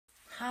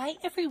Hi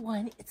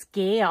everyone, it's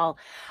Gayle.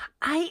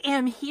 I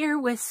am here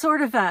with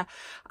sort of a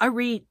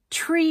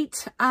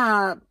retreat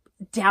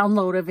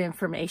download of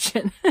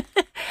information.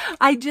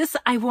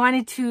 I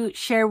wanted to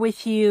share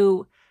with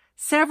you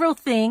several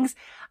things,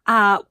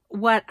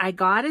 what I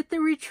got at the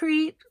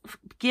retreat,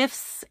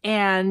 gifts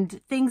and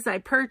things I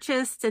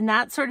purchased and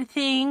that sort of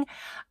thing.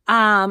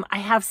 I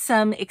have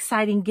some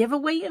exciting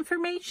giveaway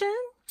information.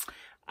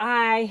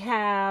 I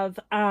have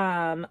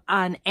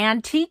an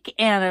antique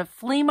and a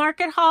flea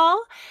market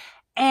haul.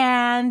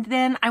 And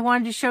then I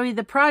wanted to show you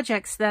the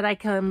projects that I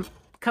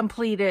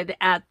completed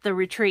at the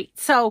retreat.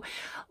 So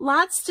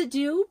lots to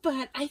do,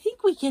 but I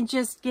think we can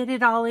just get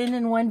it all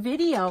in one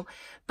video.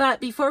 But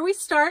before we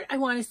start, I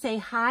want to say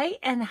hi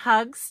and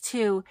hugs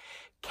to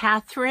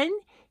Catherine,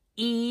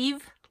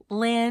 Eve,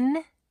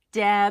 Lynn,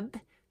 Deb,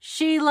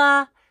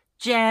 Sheila,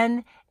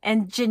 Jen,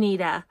 and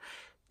Janita.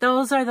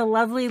 Those are the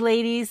lovely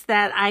ladies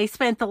that I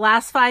spent the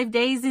last 5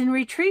 days in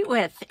retreat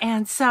with.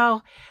 And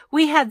so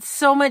we had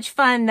so much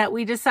fun that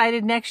we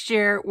decided next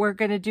year we're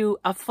going to do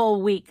a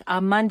full week,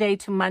 Monday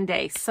to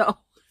Monday. So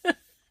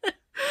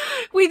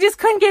we just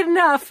couldn't get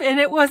enough,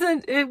 and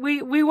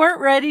we weren't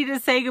ready to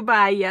say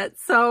goodbye yet.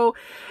 So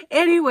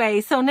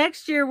anyway, so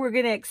next year we're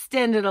going to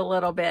extend it a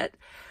little bit.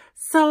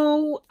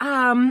 So,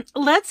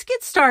 let's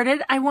get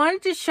started. I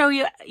wanted to show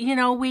you,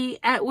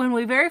 when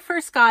we very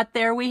first got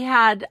there, we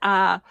had,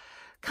 a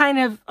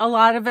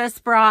lot of us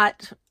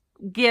brought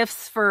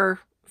gifts for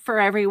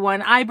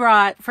everyone. I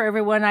brought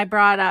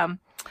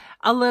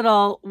a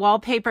little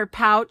wallpaper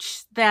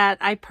pouch that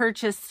I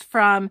purchased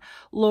from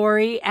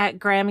Lori at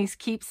Grammy's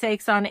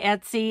Keepsakes on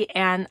Etsy,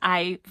 and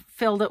I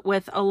filled it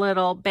with a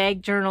little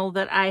bag journal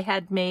that I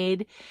had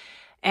made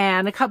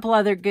and a couple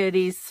other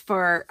goodies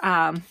for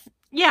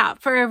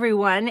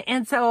everyone.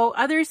 And so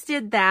others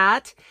did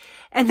that.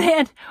 And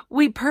then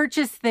we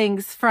purchased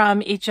things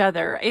from each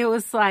other. It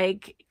was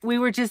like we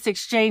were just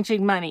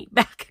exchanging money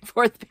back and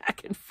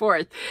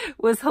forth. It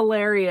was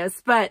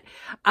hilarious. But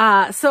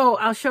so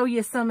I'll show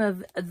you some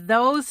of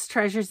those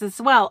treasures as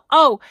well.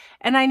 Oh,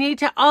 and I need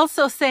to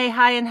also say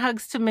hi and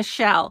hugs to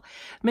Michelle.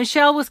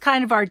 Michelle was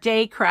kind of our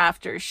day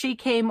crafter. She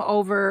came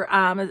over,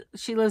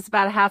 she lives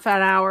about a half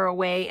an hour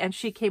away, and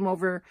she came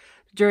over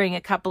during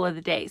a couple of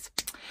the days,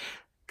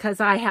 because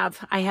I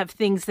have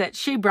things that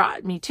she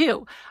brought me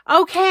too.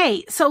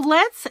 Okay, so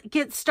let's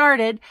get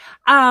started.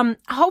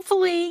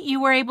 Hopefully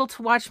you were able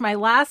to watch my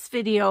last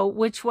video,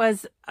 which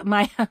was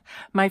my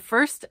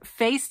first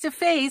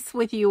face-to-face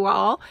with you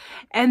all.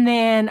 And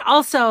then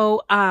also,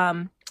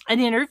 an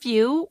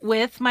interview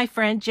with my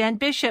friend Jen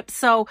Bishop.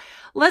 So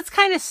let's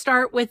kind of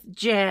start with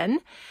Jen.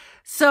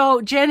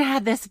 So Jen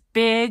had this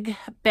big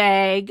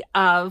bag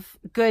of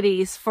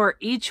goodies for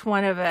each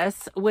one of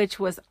us, which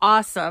was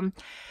awesome.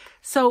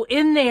 So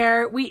in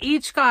there, we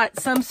each got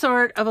some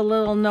sort of a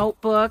little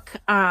notebook.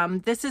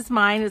 This is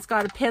mine. It's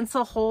got a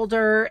pencil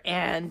holder,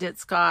 and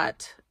it's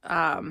got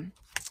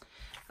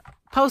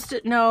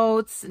Post-it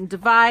notes and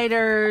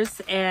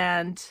dividers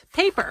and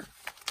paper.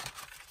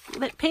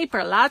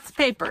 Lots of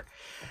paper.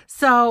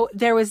 So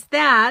there was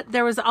that.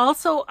 There was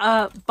also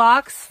a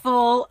box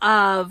full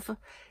of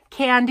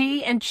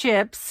candy and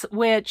chips,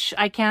 which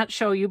I can't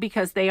show you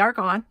because they are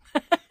gone.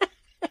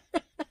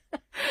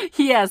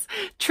 Yes,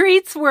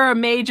 treats were a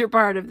major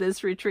part of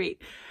this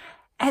retreat.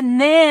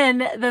 And then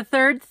the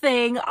third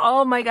thing,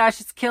 oh my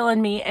gosh, it's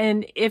killing me.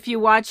 And if you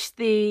watch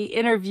the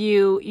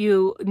interview,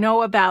 you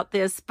know about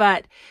this,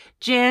 but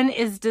Jen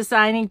is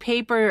designing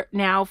paper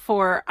now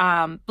for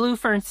Blue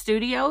Fern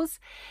Studios.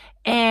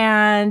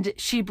 And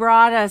she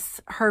brought us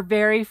her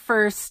very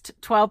first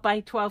 12 by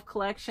 12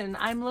 collection.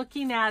 I'm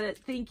looking at it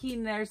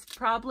thinking there's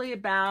probably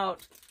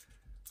about,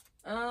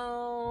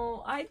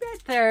 I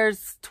bet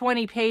there's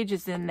 20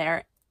 pages in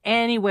there.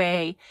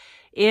 Anyway,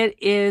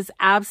 it is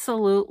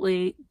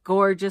absolutely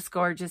gorgeous,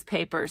 gorgeous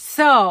paper.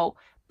 So,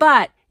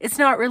 but it's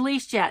not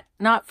released yet,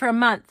 not for a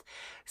month.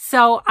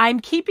 So I'm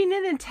keeping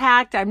it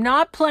intact. I'm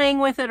not playing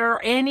with it or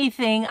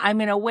anything. I'm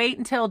going to wait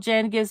until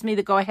Jen gives me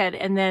the go ahead,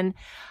 and then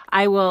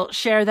I will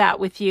share that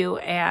with you,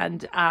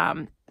 and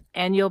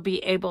you'll be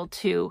able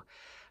to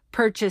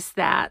purchase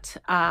that,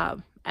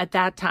 at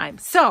that time.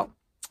 So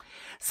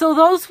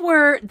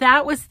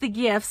that was the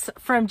gifts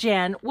from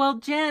Jen. Well,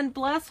 Jen,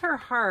 bless her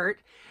heart,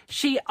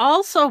 she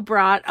also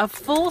brought a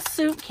full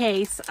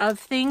suitcase of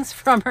things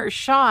from her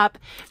shop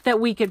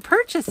that we could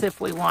purchase if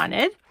we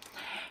wanted.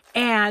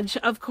 And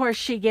of course,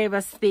 she gave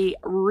us the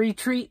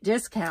retreat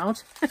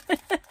discount.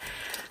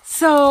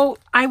 So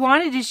I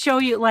wanted to show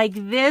you, like,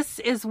 this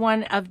is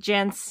one of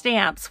Jen's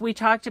stamps. We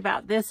talked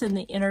about this in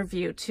the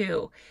interview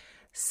too.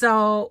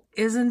 So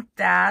isn't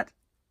that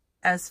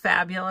as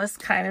fabulous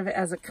kind of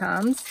as it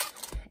comes?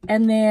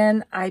 And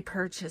then I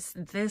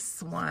purchased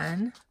this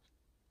one.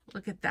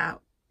 Look at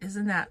that.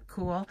 Isn't that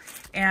cool?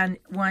 And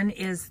one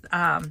is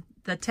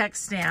the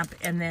text stamp,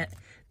 and then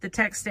the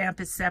text stamp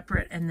is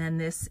separate, and then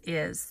this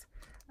is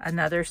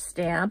another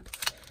stamp.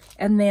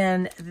 And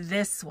then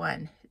this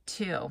one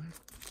too.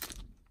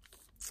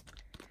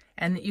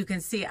 And you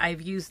can see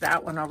I've used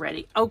that one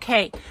already.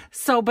 Okay,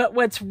 so but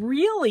what's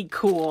really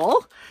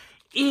cool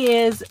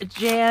is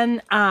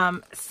Jen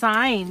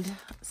signed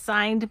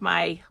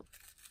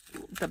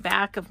the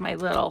back of my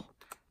little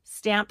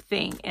stamp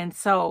thing. And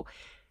so,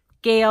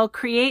 Gayle,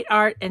 create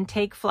art and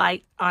take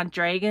flight on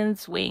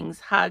dragon's wings.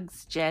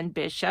 Hugs, Jen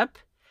Bishop.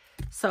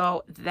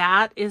 So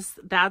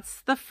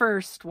that's the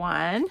first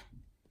one.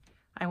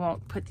 I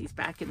won't put these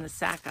back in the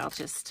sack. I'll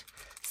just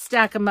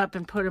stack them up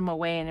and put them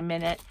away in a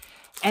minute.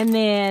 And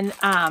then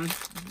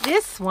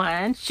this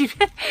one, she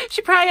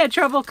probably had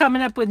trouble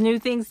coming up with new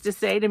things to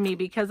say to me,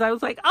 because I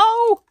was like,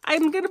 oh,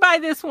 I'm going to buy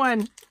this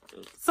one.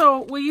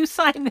 So will you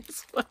sign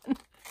this one?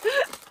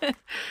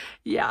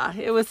 Yeah,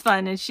 it was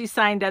fun. And she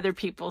signed other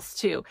people's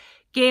too.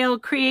 Gayle,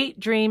 create,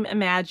 dream,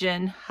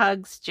 imagine.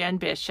 Hugs, Jen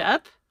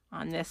Bishop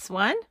on this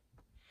one.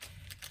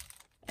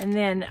 And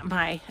then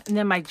my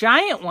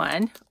giant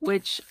one,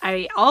 which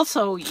I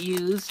also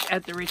used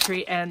at the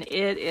retreat, and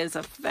it is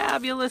a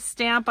fabulous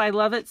stamp. I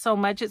love it so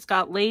much. It's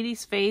got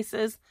ladies'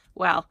 faces.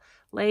 Well,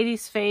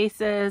 ladies'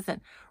 faces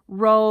and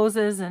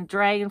roses and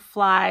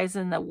dragonflies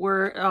and the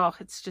word. Oh,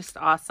 it's just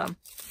awesome.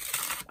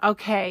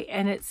 Okay,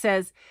 and it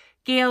says,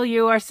 Gayle,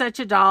 you are such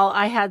a doll.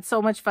 I had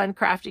so much fun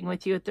crafting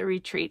with you at the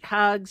retreat.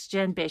 Hugs,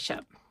 Jen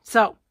Bishop.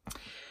 So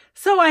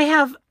I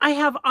have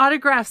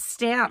autographed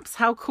stamps.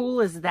 How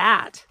cool is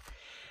that?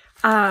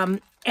 And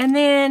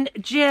then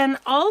Jen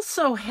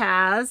also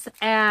has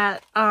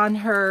on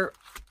her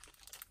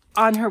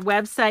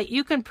website,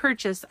 you can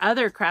purchase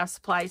other craft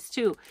supplies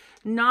too,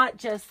 not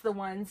just the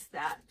ones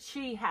that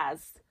she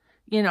has,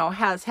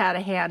 has had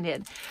a hand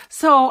in.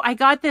 So I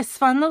got this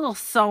fun little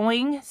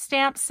sewing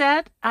stamp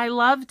set. I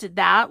loved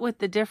that with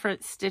the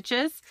different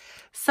stitches.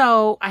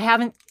 So I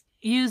haven't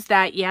used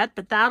that yet,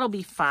 but that'll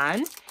be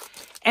fun.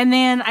 And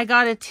then I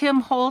got a Tim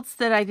Holtz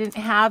that I didn't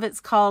have. It's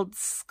called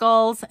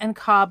Skulls and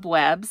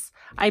Cobwebs.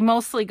 I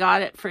mostly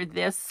got it for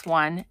this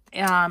one.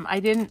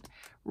 I didn't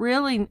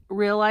really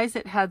realize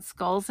it had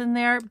skulls in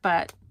there,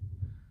 but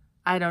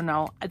I don't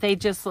know. It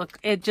just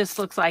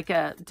looks like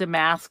a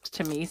damask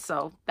to me,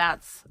 so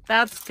that's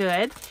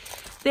good.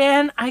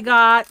 Then I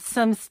got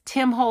some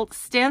Tim Holtz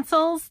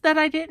stencils that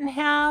I didn't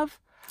have.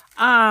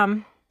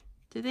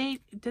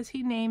 Does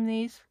he name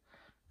these?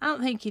 I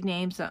don't think he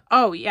names them.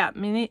 Oh, yeah.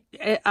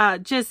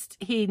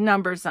 He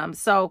numbers them.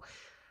 So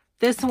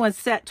this one's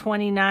set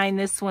 29.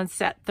 This one's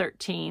set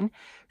 13.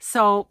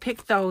 So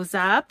pick those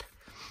up.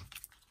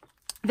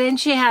 Then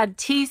she had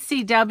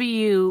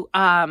TCW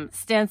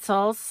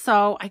stencils.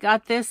 So I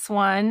got this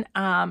one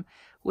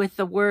with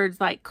the words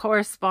like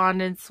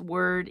correspondence,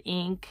 word,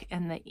 ink.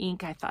 And the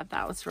ink, I thought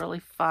that was really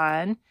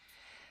fun.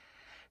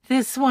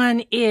 This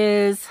one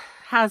has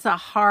a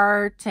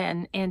heart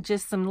and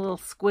just some little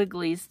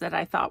squigglies that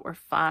I thought were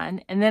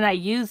fun. And then I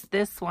used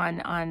this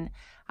one on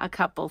a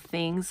couple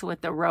things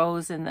with the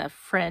rose and the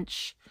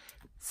French.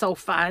 So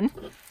fun.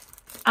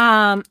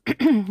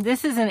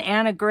 This is an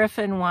Anna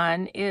Griffin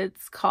one.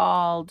 It's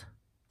called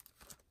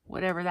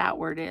whatever that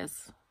word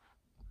is.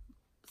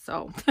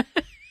 So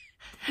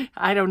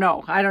I don't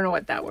know. I don't know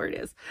what that word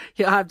is.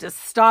 You'll have to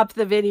stop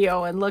the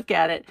video and look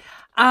at it.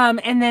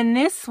 And then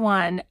this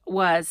one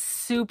was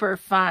super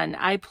fun.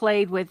 I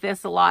played with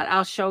this a lot.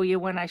 I'll show you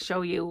when I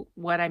show you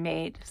what I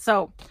made.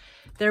 So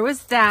there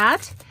was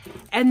that.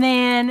 And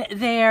then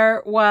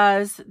there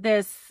was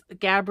this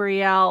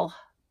Gabrielle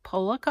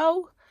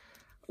Polico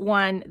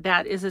one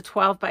that is a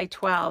 12 by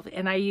 12.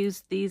 And I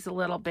used these a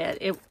little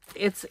bit.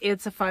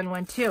 It's a fun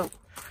one too.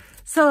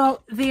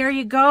 So there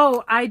you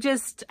go. I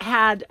just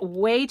had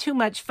way too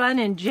much fun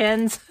in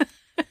Jen's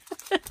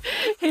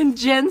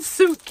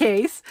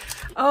suitcase.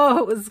 Oh,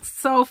 it was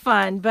so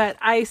fun. But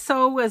I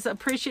so was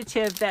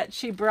appreciative that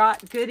she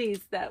brought goodies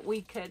that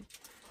we could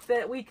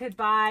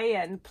buy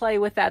and play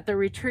with at the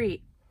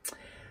retreat.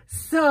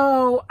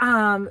 So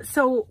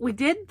we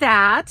did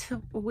that.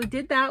 We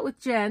did that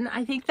with Jen.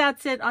 I think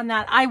that's it on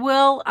that. I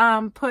will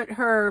put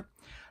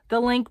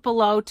the link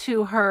below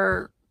to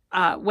her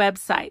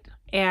website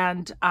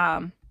and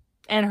her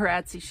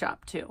Etsy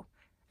shop too,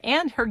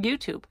 and her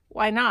YouTube.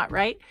 Why not,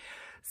 right?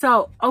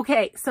 So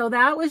okay, so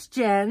that was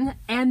Jen,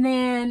 and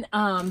then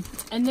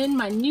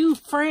my new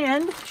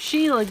friend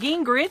Sheila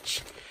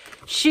Gingrich.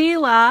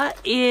 Sheila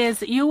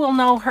is, you will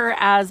know her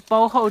as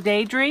Boho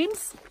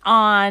Daydreams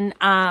on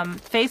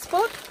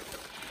Facebook,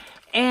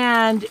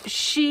 and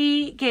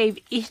she gave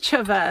each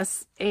of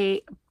us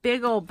a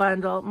big old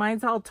bundle.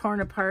 Mine's all torn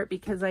apart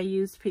because I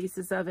used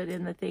pieces of it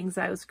in the things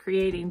I was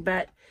creating,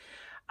 but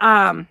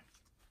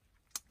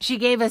she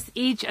gave us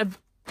each a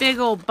big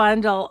old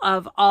bundle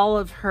of all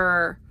of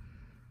her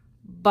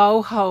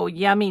boho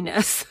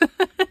yumminess.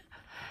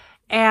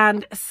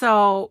 And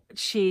so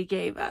she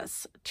gave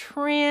us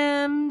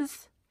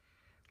trims,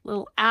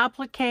 little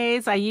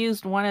appliques. I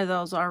used one of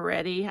those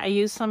already. I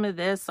used some of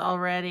this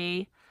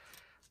already.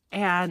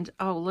 And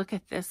oh, look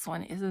at this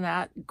one. Isn't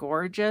that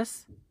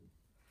gorgeous?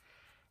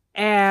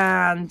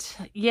 And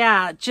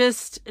yeah,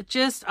 just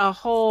a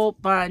whole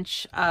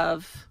bunch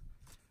of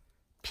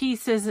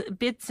pieces,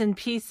 bits and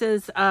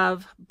pieces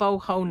of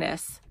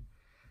boho-ness.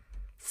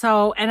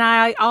 So, and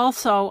I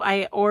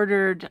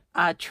ordered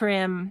a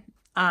trim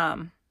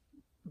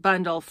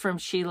bundle from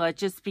Sheila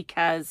just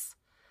because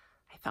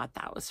I thought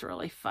that was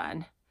really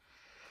fun.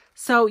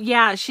 So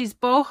yeah, she's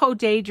Boho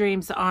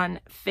Daydreams on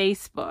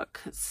Facebook.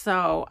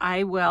 So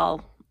I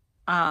will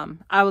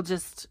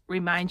just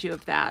remind you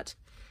of that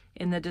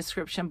in the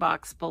description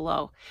box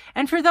below.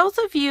 And for those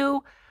of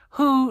you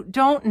who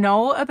don't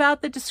know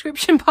about the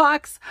description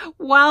box,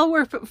 while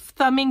we're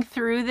thumbing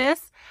through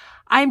this,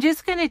 I'm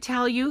just going to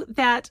tell you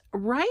that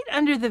right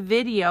under the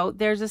video,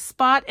 there's a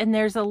spot and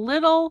there's a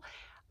little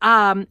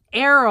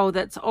arrow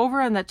that's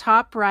over on the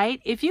top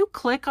right. If you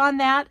click on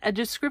that, a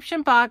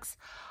description box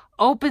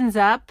opens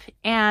up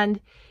and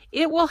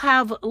it will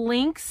have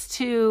links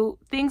to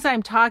things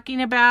I'm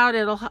talking about.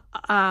 It'll,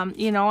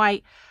 you know,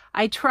 I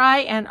try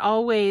and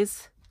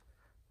always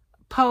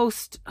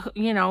post,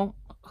 you know,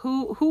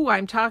 who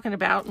I'm talking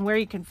about and where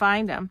you can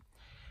find them.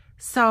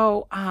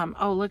 So,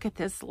 oh, look at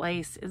this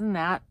lace. Isn't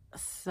that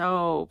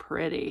so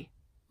pretty?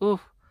 Ooh,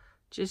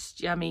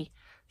 just yummy.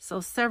 So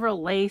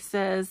several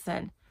laces.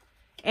 And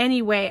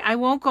anyway, I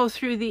won't go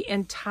through the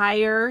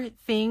entire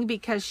thing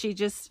because she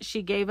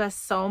gave us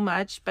so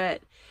much,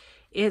 but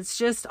it's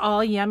just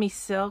all yummy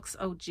silks.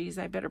 Oh, geez,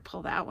 I better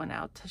pull that one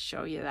out to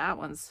show you. That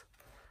one's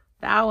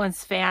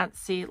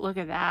fancy. Look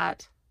at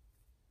that.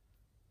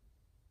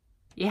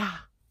 Yeah.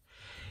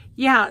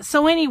 Yeah.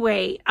 So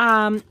anyway,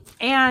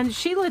 and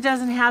Sheila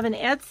doesn't have an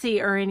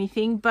Etsy or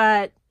anything,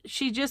 but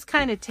she just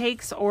kind of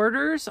takes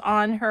orders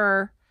on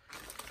her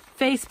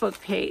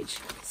Facebook page.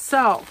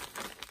 So,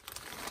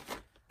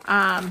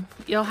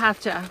 you'll have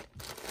to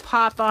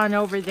pop on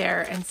over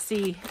there and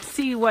see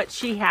what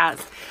she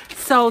has.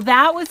 So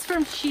that was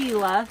from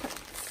Sheila.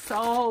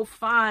 So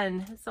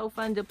fun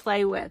to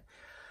play with.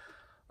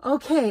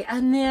 Okay,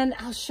 and then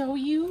I'll show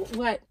you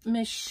what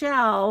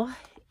Michelle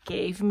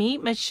gave me.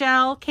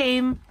 Michelle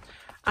came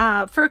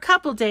for a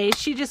couple days.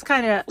 She just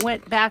kind of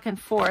went back and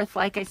forth.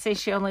 Like I say,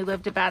 she only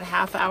lived about a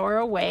half hour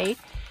away.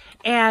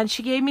 And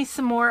she gave me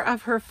some more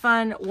of her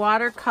fun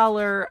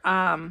watercolor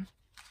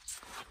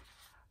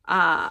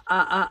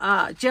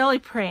jelly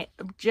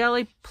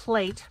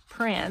plate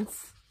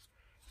prints.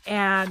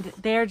 And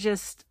they're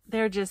just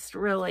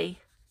really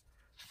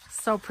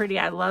so pretty.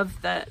 I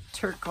love the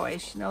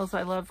turquoise. She knows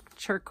I love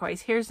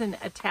turquoise. Here's an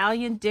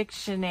Italian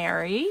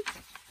dictionary.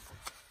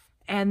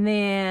 And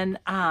then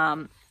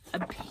a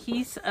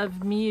piece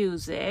of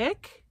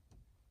music.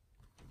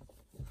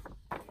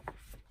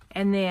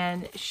 And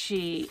then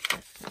she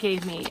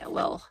gave me a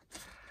little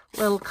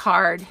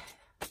card.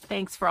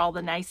 Thanks for all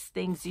the nice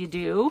things you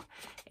do.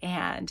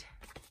 And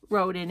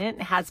wrote in it.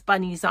 It has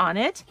bunnies on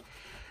it.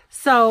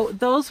 So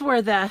those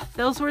were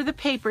the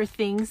paper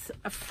things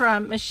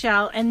from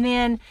Michelle. And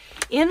then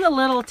in the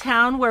little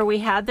town where we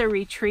had the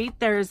retreat,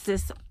 there's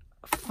this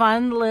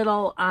fun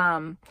little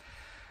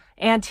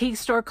antique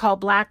store called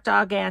Black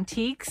Dog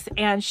Antiques.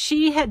 And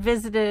she had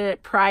visited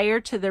it prior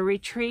to the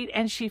retreat,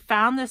 and she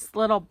found this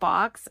little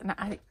box. And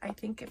I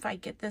think if I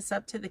get this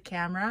up to the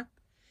camera,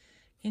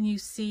 can you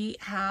see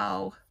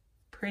how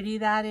pretty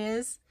that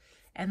is?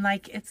 And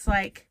like, it's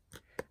like,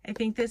 I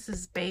think this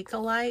is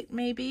Bakelite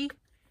maybe.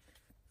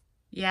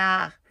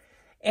 Yeah.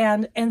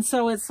 And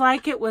so it's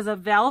like it was a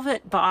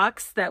velvet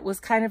box that was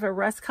kind of a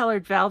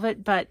rust-colored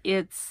velvet, but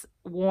it's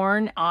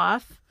worn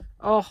off.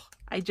 Oh,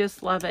 I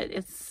just love it.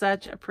 It's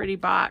such a pretty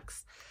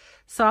box.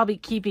 So I'll be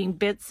keeping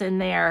bits in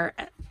there.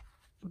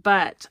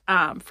 But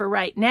for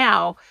right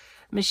now,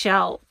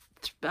 Michelle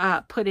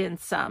put in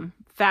some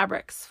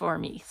fabrics for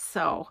me.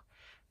 So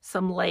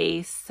some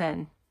lace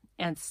and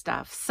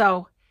stuff.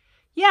 So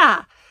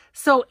yeah.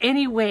 So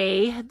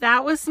anyway,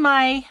 that was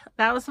my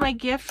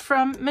gift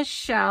from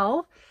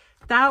Michelle.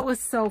 That was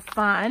so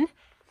fun.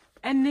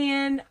 And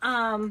then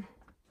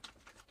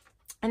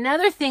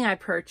another thing I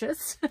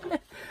purchased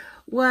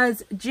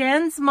was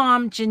Jen's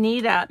mom,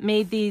 Janita,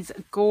 made these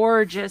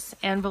gorgeous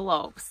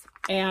envelopes.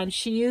 And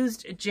she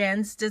used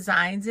Jen's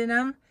designs in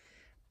them,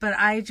 but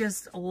I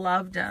just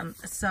loved them.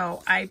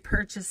 So I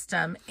purchased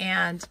them,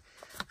 and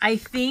I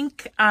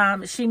think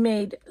she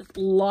made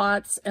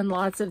lots and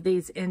lots of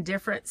these in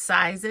different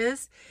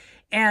sizes.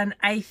 And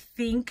I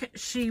think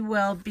she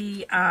will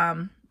be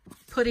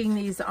putting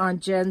these on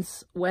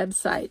Jen's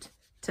website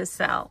to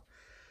sell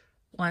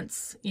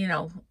once, you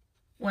know,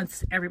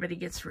 once everybody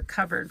gets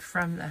recovered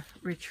from the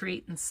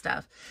retreat and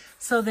stuff.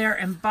 So they're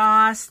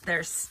embossed,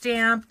 they're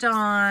stamped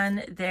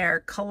on,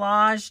 they're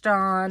collaged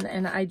on,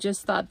 and I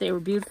just thought they were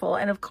beautiful.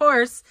 And of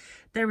course,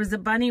 there was a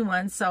bunny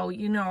one, so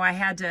you know I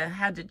had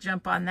to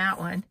jump on that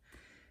one.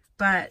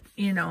 But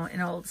you know,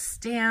 and old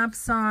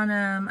stamps on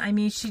them. I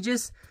mean, she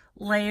just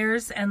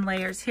layers and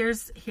layers.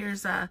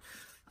 Here's a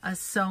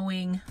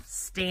sewing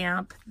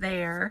stamp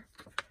there,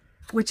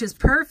 which is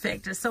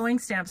perfect. A sewing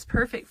stamp's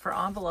perfect for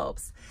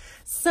envelopes.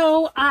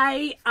 So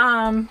I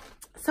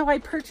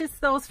purchased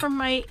those from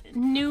my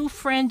new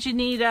friend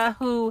Janita,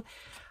 who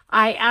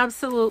I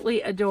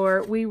absolutely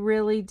adore. We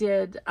really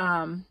did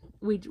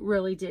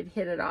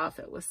hit it off.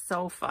 It was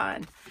so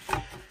fun.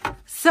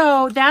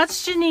 So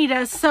that's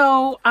Janita.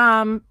 So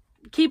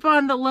keep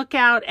on the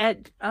lookout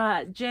at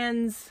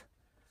Jen's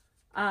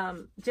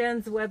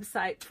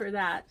website for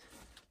that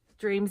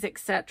dreams,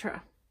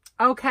 etc.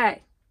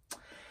 Okay.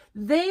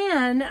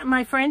 Then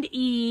my friend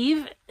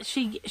Eve,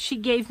 she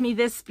gave me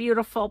this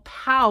beautiful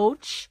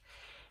pouch,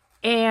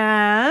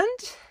 and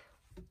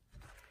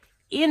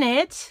in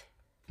it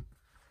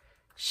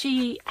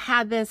she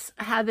had this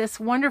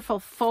wonderful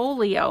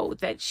folio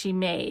that she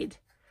made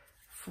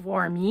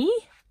for me.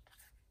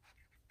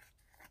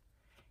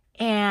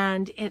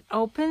 And it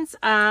opens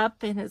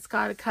up, and it's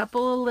got a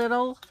couple of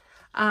little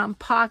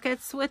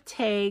pockets with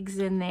tags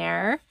in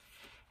there.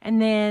 And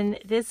then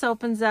this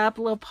opens up,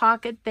 a little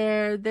pocket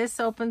there. This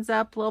opens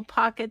up, a little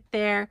pocket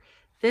there.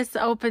 This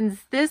opens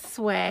this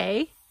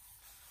way.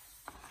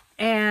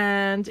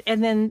 And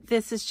then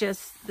this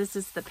is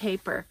the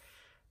paper.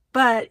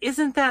 But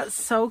isn't that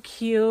so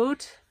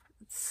cute?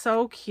 It's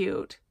so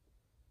cute.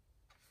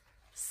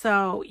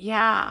 So,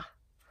 yeah.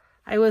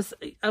 I was,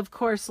 of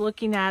course,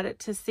 looking at it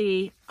to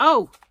see,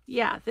 oh,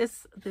 yeah,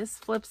 this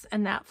flips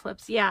and that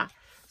flips. Yeah.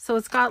 So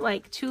it's got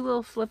like two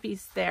little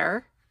flippies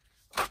there.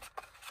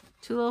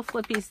 Two little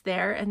flippies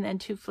there, and then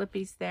two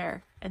flippies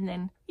there. And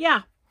then,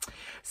 yeah.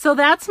 So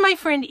that's my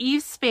friend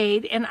Eve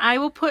Spaid, and I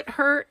will put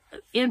her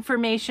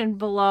information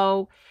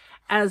below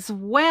as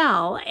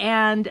well.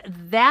 And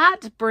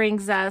that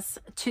brings us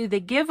to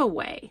the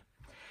giveaway.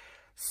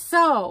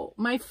 So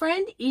my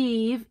friend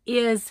Eve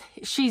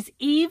she's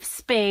Eve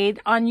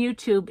Spaid on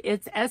YouTube.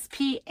 It's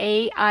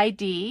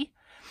S-P-A-I-D.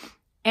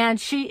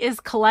 And she is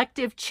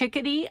Collective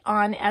Chickadee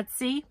on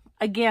Etsy.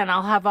 Again,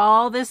 I'll have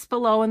all this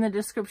below in the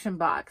description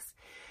box.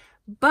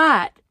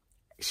 But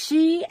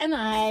she and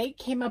I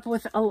came up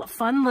with a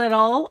fun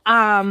little,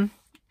 a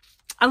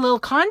little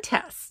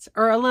contest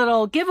or a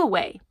little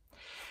giveaway.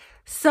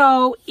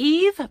 So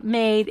Eve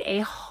made a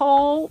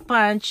whole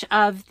bunch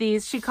of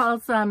these, she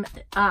calls them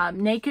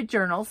naked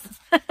journals.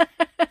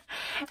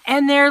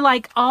 And they're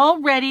like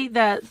all ready,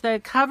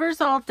 the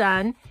cover's all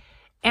done,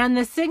 and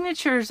the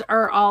signatures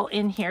are all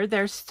in here.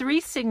 There's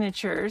 3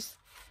 signatures,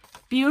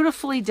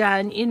 beautifully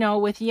done, you know,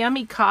 with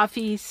yummy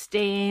coffee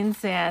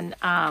stains and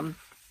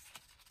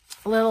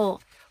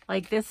little,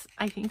 like this,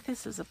 I think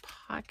this is a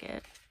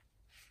pocket.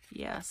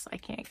 Yes, I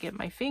can't get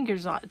my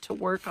fingers on to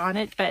work on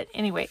it, but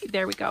anyway,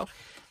 there we go.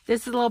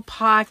 This is a little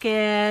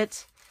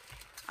pocket.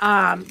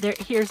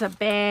 Here's a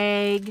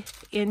bag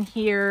in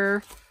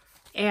here,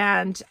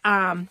 and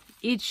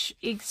each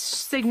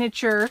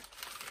signature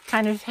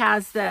kind of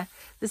has the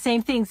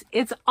same things.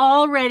 It's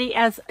all ready,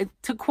 as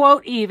to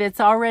quote Eve, it's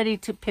all ready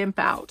to pimp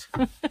out.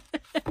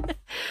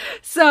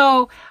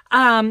 So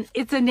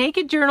it's a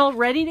naked journal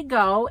ready to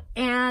go,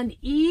 and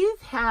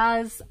Eve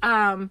has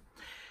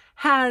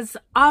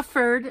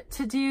offered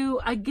to do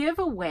a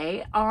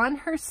giveaway on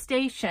her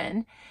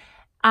station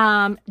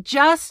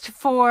just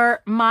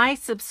for my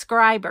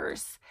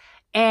subscribers.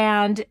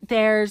 And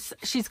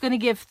she's going to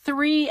give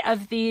 3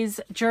 of these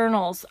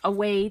journals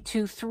away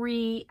to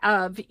 3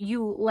 of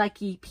you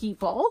lucky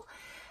people.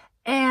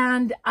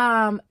 And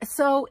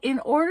so in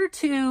order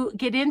to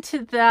get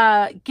into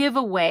the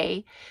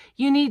giveaway,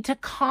 you need to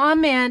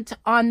comment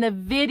on the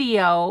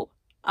video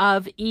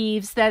of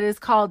Eve's that is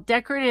called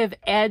Decorative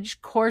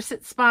Edge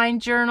Corset Spine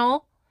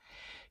Journal.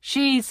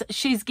 She's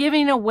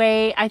giving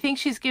away, I think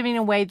she's giving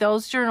away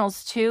those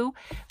journals too,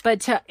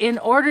 but in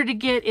order to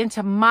get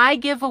into my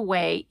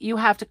giveaway, you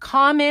have to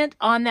comment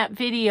on that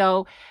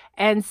video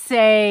and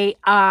say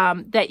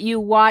that you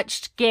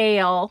watched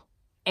Gayle,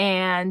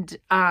 and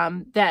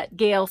that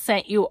Gayle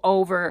sent you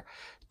over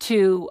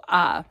to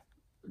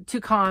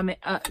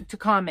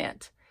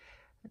comment.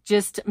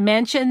 Just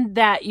mention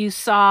that you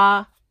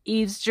saw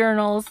Eve's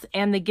journals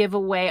and the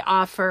giveaway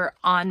offer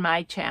on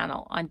my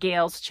channel, on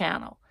Gayle's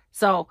channel.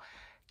 So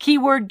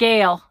keyword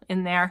Gayle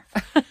in there.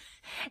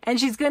 And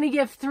she's going to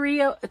give three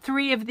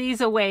of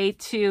these away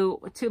to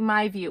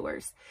my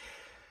viewers.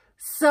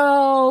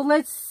 So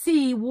let's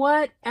see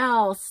what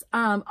else.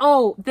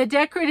 Oh, the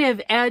Decorative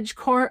Edge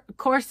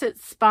Corset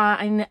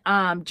Spine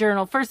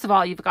journal. First of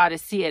all, you've got to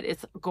see it.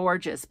 It's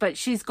gorgeous. But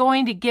she's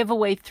going to give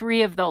away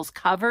 3 of those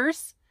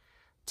covers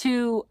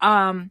to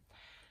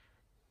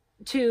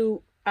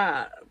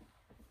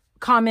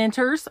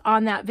commenters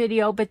on that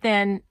video. But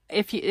then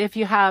if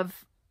you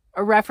have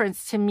a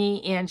reference to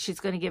me, and she's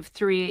going to give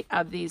 3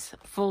 of these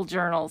full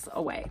journals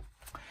away.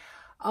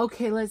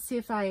 Okay, let's see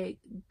if I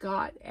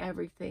got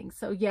everything.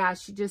 So yeah,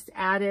 she just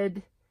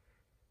added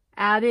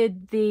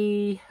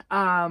the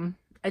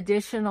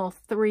additional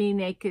 3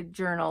 naked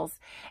journals,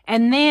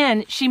 and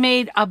then she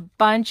made a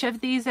bunch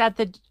of these at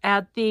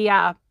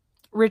the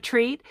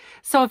retreat.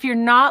 So if you're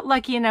not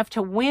lucky enough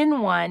to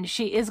win one,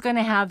 she is going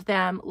to have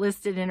them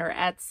listed in her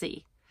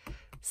Etsy.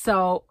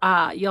 So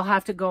you'll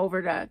have to go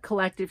over to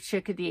Collective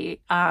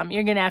Chickadee.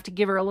 You're going to have to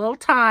give her a little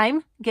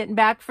time getting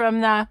back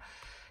from the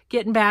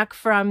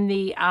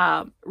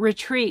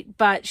retreat,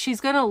 but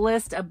she's going to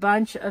list a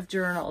bunch of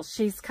journals.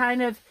 She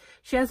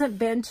hasn't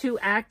been too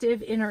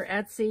active in her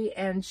Etsy,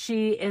 and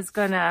she's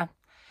going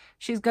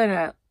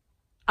to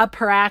up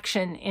her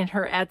action in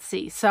her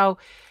Etsy. So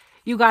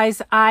you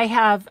guys, I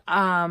have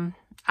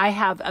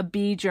a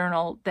bee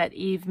journal that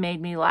Eve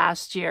made me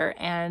last year,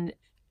 and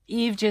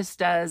Eve just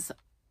does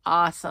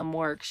awesome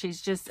work.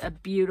 She's just a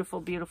beautiful,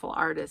 beautiful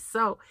artist.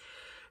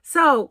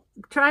 So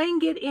try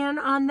and get in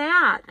on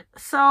that.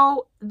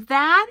 So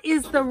that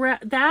is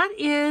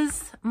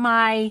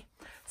my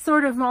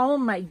sort of all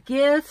my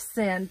gifts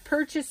and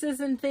purchases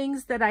and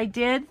things that I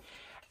did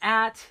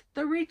at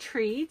the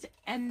retreat.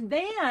 And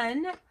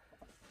then,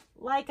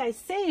 like I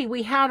say,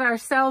 we had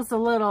ourselves a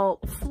little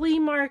flea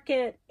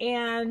market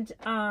and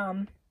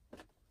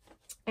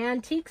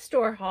antique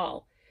store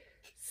haul.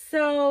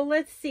 So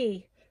let's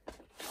see.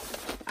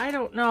 I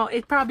don't know.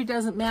 It probably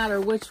doesn't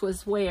matter which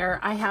was where.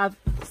 I have,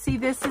 see,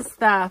 this is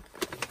the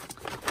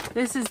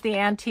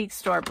antique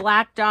store,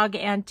 Black Dog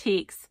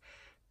Antiques.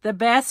 The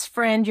best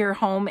friend your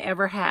home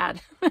ever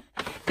had.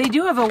 They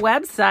do have a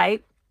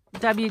website,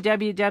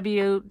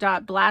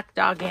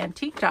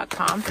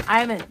 www.blackdogantique.com. I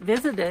haven't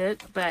visited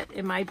it, but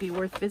it might be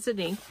worth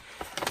visiting.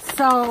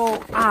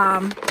 So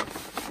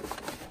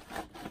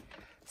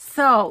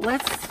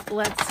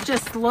let's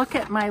just look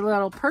at my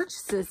little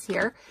purchases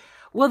here.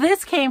 Well,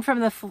 this came from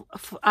the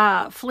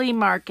flea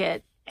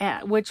market,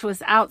 which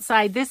was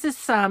outside. This is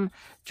some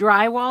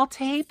drywall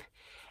tape.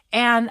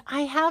 And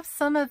I have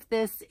some of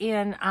this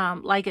in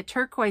like a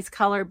turquoise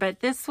color, but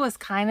this was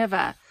kind of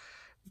a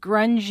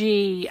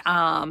grungy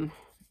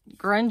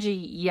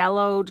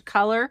yellowed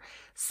color.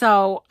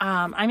 So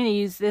I'm going to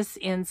use this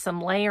in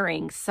some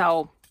layering.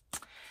 So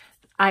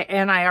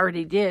I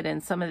already did in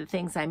some of the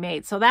things I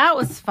made. So that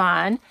was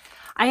fun.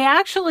 I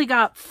actually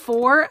got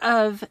 4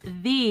 of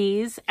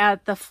these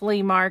at the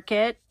flea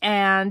market,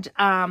 and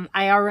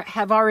I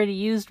have already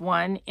used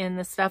one in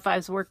the stuff I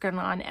was working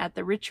on at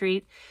the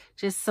retreat.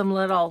 Just some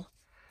little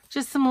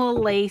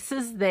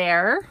laces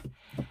there.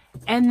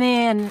 And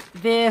then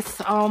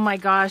this, oh my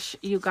gosh,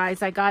 you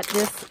guys, I got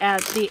this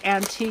at the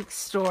antique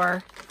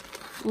store.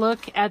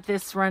 Look at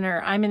this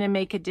runner. I'm going to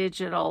make a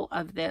digital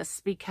of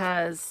this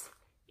because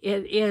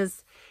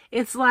it's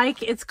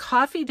like it's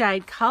coffee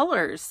dyed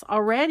colors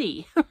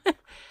already.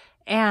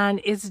 And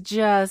it's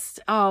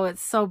just, oh,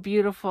 it's so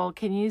beautiful.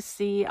 Can you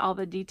see all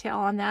the detail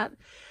on that?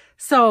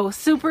 So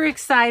super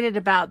excited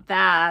about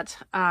that.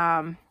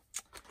 I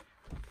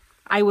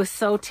was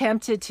so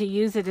tempted to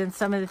use it in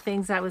some of the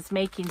things I was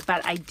making,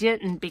 but I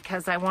didn't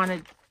because I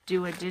wanted to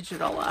do a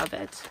digital of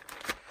it.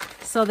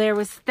 So there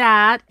was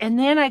that. And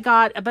then I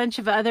got a bunch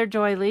of other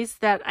doilies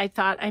that I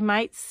thought I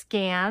might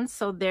scan.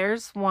 So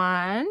there's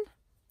one.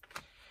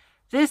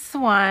 This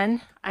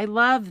one, I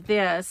love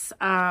this,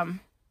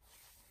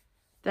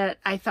 that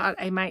I thought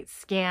I might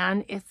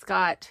scan. It's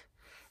got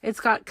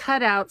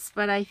cutouts,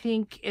 but I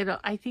think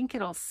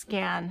it'll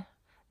scan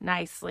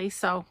nicely.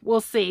 So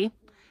we'll see.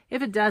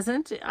 If it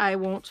doesn't, I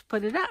won't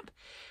put it up.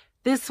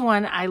 This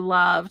one I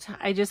loved.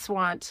 I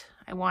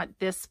want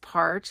this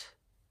part.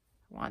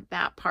 I want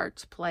that part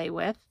to play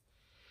with.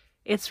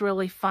 It's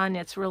really fun.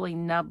 It's really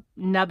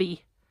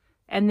nubby.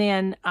 And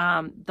then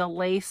the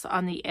lace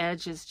on the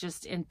edge is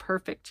just in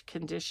perfect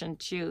condition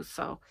too.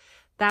 So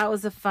that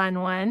was a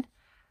fun one.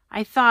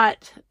 I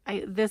thought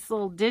this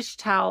little dish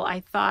towel, I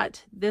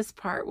thought this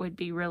part would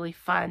be really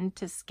fun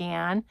to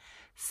scan.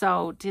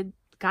 So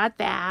got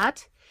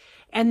that.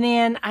 And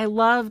then I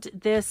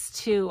loved this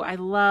too. I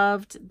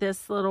loved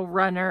this little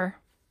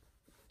runner.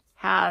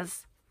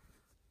 Has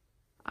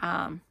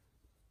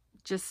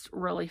just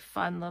really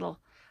fun little,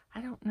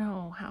 I don't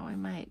know how I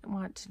might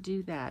want to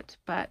do that.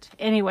 But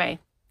anyway,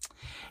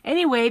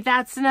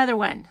 that's another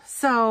one.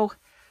 So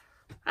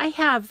I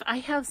have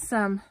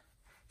some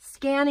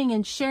scanning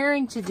and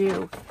sharing to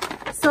do.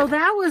 So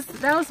that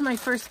was my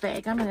first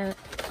bag. I'm going to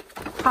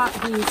pop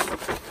these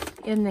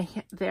in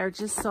there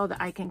just so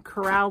that I can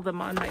corral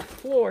them on my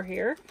floor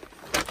here.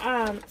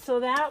 So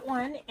that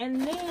one,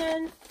 and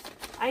then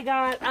I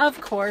got,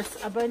 of course,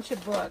 a bunch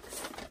of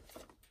books.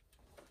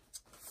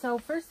 So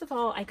first of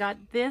all, I got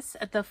this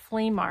at the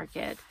flea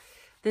market,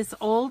 this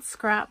old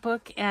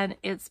scrapbook, and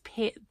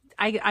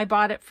I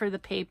bought it for the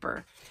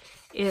paper.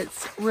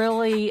 It's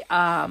really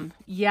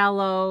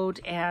yellowed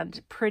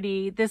and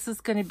pretty. This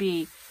is going to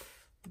be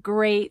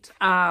great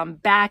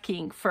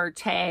backing for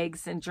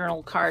tags and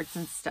journal cards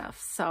and stuff.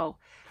 So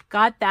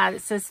got that.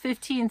 It says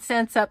 15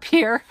 cents up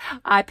here.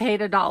 I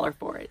paid $1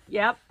 for it.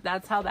 Yep,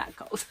 that's how that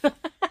goes.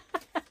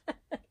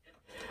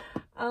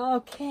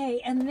 Okay,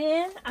 and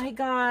then I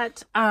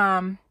got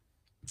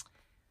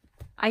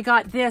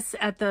this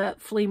at the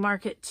flea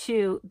market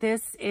too.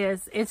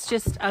 It's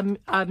just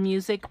a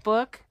music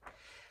book.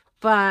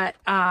 But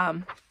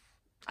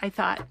I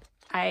thought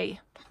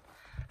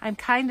I'm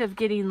kind of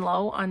getting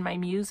low on my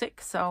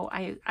music, so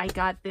I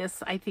got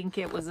this. I think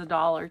it was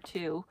 $1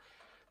 too.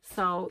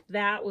 So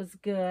that was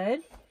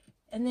good.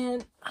 And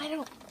then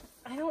I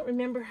don't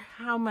remember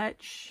how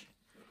much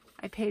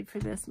I paid for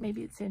this.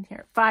 Maybe it's in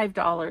here.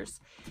 $5.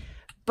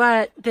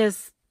 But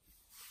this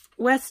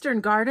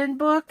Western Garden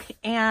book,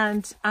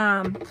 and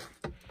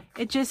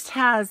it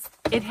has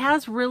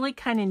really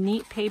kind of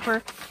neat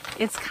paper.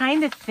 It's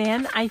kind of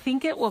thin. I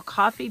think it will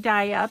coffee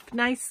dye up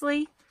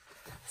nicely.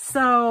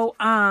 So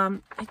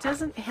it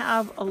doesn't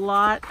have a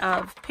lot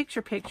of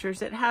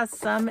pictures. It has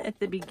some at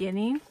the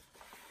beginning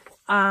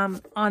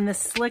on the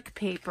slick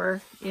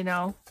paper, you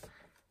know.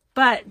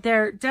 But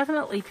they're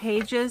definitely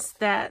pages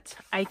that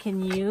I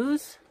can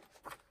use.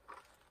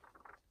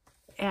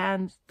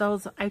 And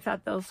those, I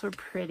thought those were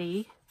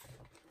pretty.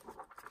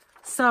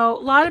 So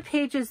a lot of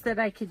pages that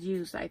I could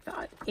use, I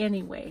thought.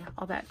 Anyway,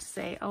 all that to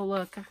say, oh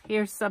look,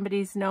 here's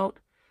somebody's note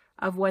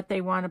of what they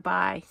want to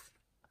buy.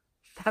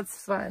 That's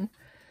fun.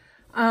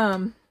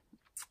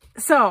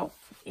 So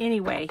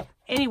anyway,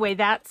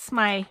 that's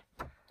my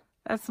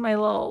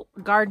little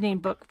gardening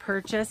book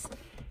purchase.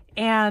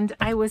 And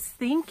I was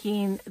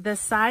thinking the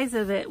size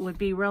of it would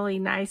be really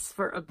nice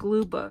for a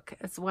glue book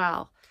as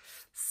well.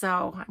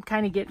 So I'm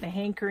kind of getting a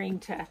hankering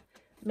to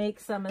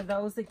make some of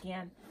those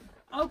again.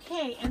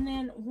 Okay, and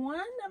then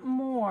one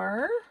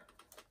more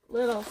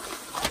little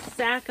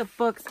sack of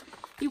books.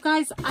 You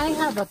guys, I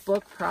have a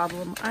book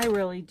problem. I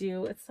really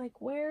do. It's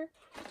like, where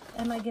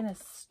am I going to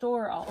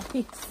store all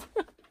these?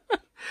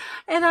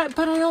 But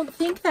I don't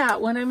think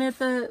that when I'm at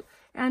the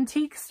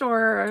antique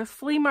store or a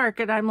flea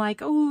market. I'm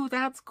like, oh,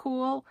 that's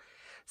cool.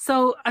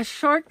 So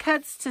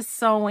shortcuts to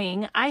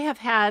sewing. I have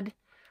had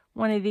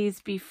one of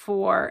these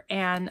before,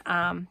 and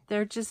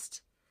they're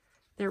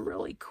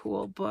really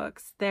cool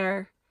books.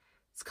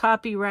 It's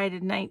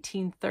copyrighted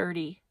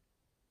 1930.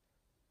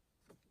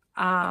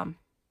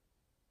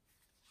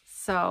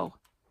 So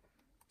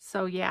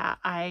yeah,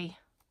 I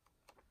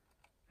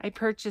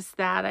purchased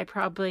that. I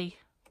probably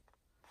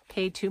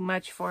paid too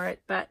much for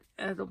it, but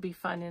it'll be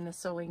fun in a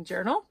sewing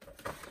journal.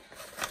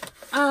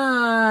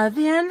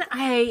 Then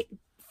I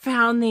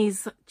found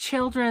these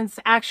children's,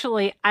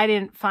 actually, I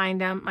didn't find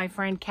them. My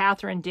friend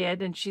Catherine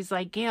did, and she's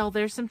like, Gayle,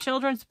 there's some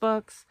children's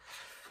books.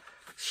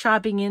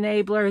 Shopping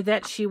enabler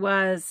that she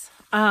was.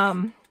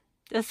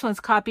 This one's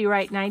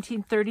copyright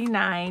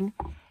 1939.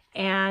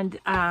 And,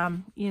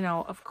 you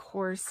know, of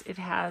course, it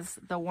has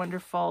the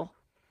wonderful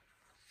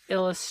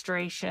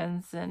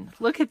illustrations. And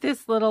look at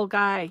this little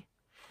guy.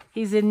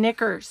 He's in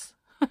knickers.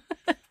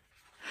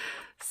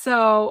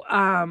 So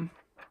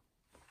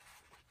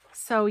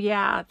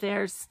yeah,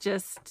 there's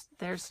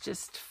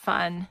just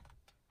fun,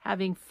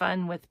 having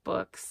fun with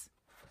books.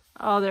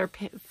 Oh, their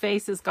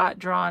faces got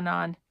drawn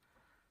on.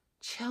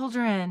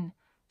 Children,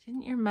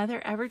 didn't your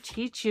mother ever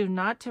teach you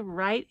not to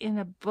write in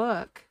a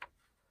book?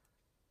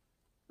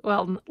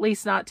 Well, at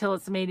least not till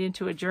it's made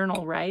into a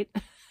journal, right?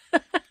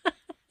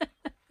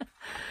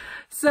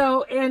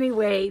 So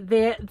anyway,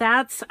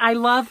 I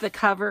love the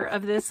cover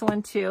of this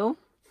one too.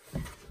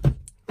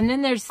 And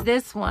then there's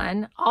this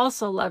one,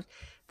 also loved,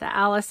 the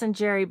Alice and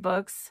Jerry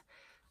books,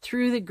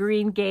 Through the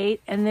Green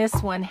Gate. And this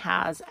one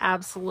has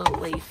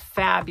absolutely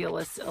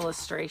fabulous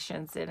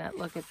illustrations in it.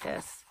 Look at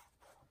this.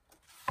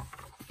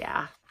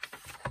 Yeah,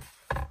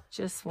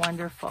 just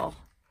wonderful.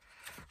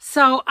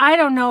 So I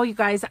don't know, you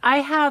guys, I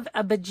have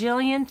a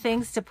bajillion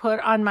things to put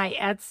on my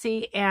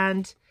Etsy,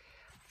 and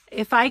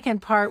if I can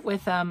part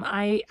with them,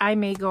 I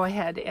may go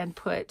ahead and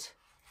put,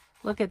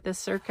 look at the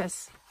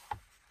circus.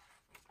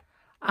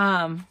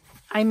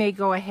 I may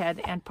go ahead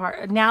and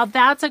part. Now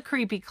that's a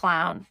creepy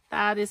clown.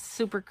 That is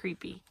super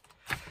creepy.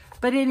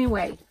 But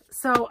anyway,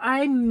 so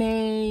I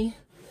may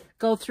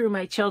go through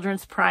my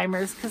children's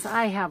primers because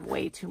I have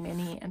way too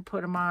many and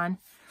put them on.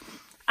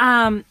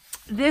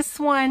 This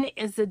one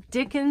is a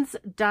Dickens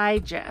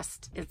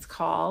Digest, it's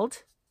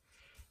called.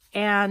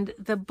 And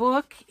the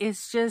book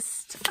is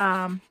just,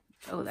 the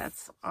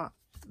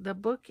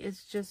book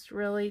is just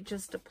really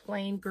just a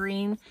plain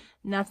green,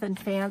 nothing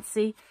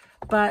fancy.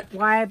 But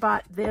why I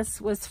bought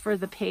this was for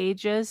the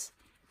pages.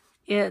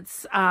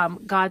 It's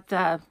got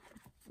the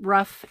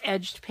rough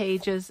edged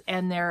pages,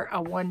 and they're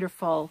a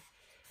wonderful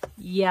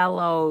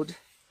yellowed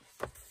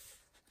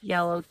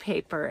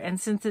paper. And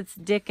since it's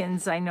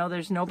Dickens, I know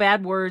there's no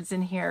bad words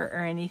in here or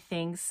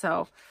anything,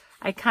 so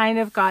I kind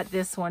of got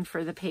this one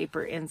for the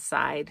paper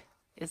inside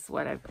is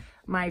what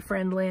my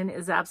friend Lynn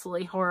is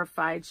absolutely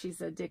horrified.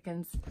 She's a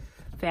Dickens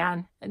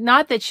fan.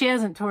 Not that she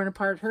hasn't torn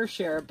apart her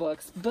share of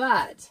books,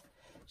 but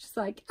she's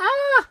like,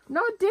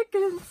 no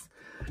Dickens.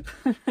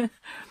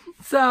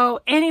 So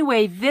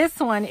anyway, this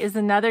one is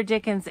another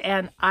Dickens,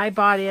 and I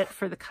bought it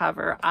for the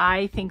cover.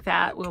 I think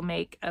that will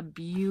make a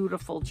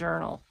beautiful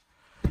journal.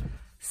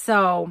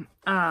 So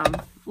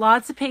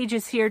lots of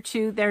pages here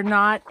too. They're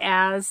not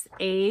as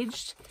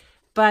aged,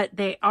 but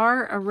they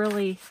are a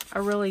really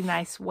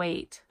nice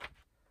weight.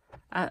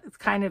 It's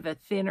kind of a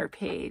thinner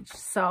page.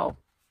 So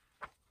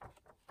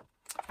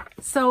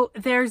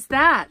there's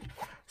that.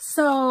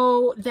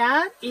 So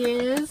that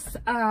is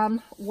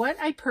what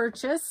I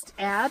purchased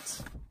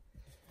at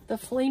the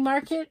flea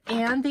market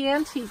and the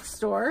antique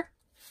store.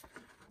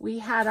 We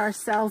had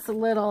ourselves a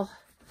little,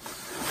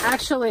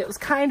 actually it was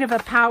kind of a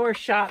power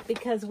shop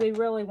because we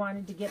really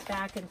wanted to get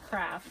back and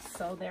craft.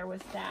 So there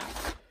was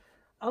that.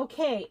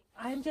 Okay,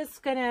 I'm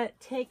just gonna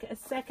take a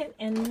second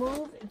and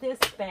move this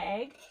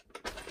bag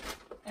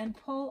and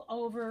pull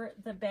over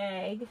the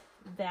bag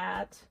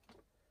that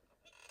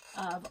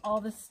of all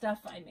the stuff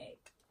I make.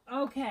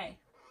 Okay.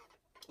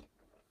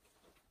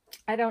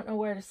 I don't know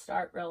where to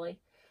start really.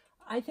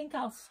 I think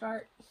I'll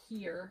start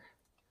here.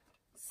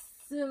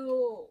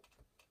 So,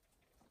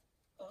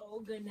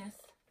 oh goodness.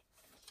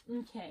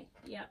 Okay,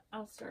 yeah,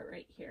 I'll start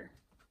right here.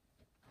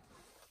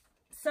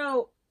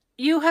 So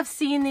you have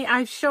seen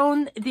I've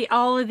shown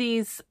all of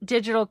these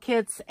digital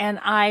kits, and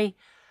I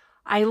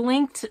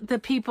linked the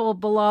people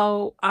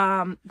below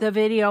the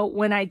video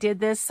when I did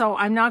this, so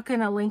I'm not going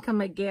to link them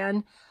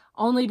again,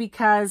 only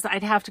because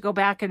I'd have to go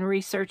back and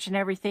research and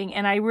everything,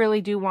 and I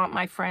really do want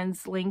my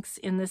friends' links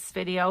in this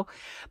video.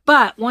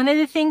 But one of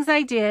the things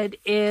I did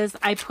is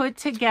I put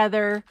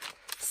together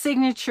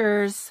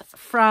signatures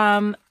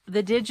from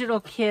the digital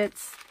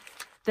kits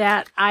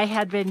that I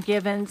had been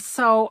given,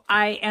 so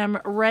I am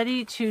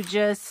ready to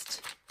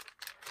just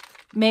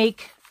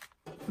make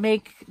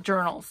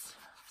journals.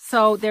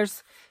 So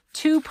there's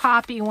 2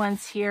 poppy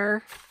ones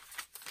here,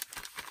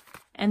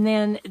 and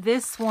then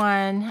this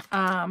one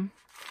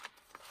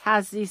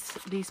has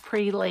these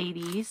pretty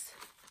ladies,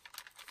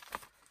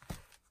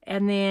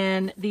 and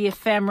then the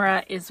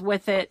ephemera is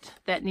with it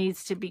that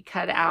needs to be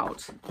cut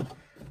out.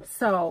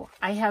 So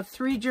I have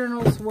 3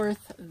 journals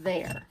worth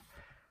there.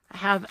 I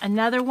have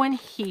another one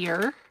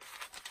here,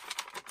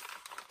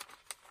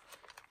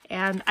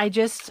 and I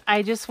just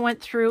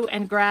went through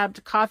and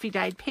grabbed coffee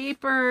dyed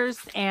papers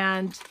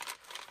and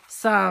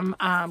some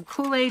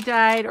Kool-Aid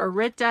dyed or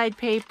Rit dyed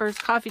papers,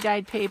 coffee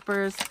dyed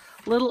papers,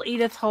 little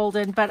Edith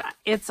Holden, but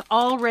it's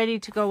all ready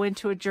to go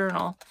into a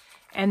journal.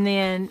 And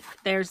then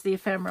there's the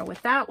ephemera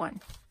with that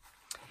one.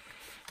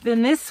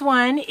 Then this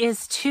one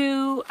is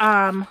two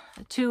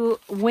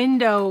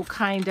window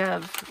kind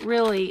of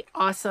really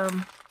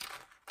awesome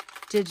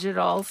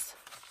digitals.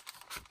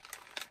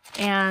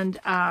 And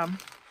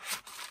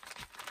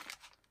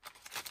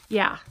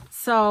yeah,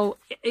 so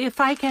if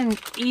I can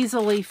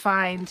easily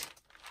find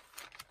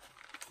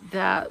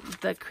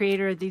the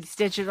creator of these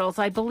digitals,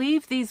 I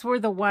believe these were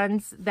the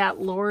ones that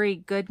Lori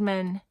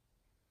Goodman,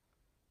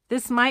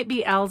 this might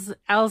be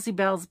Elsie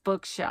Bell's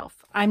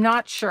bookshelf. I'm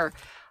not sure.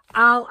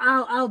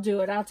 I'll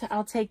do it.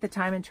 I'll take the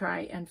time and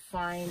try and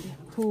find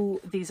who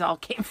these all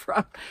came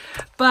from.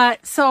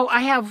 But so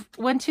I have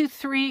 1, 2,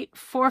 3,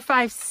 4,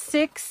 5,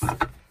 6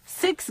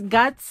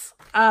 guts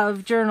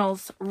of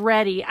journals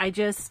ready. I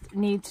just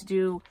need to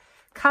do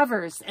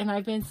covers, and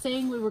I've been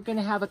saying we were going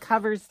to have a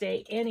covers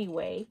day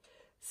anyway,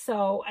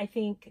 so I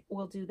think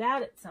we'll do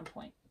that at some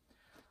point.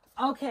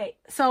 Okay,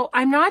 so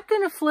I'm not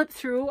going to flip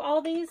through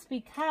all these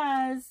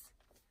because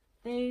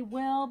they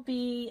will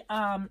be,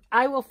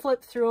 I will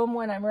flip through them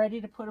when I'm ready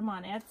to put them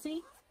on Etsy.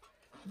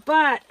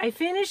 But I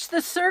finished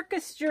the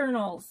circus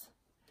journals.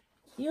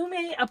 You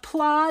may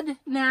applaud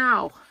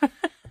now.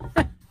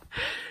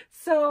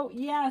 So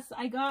yes,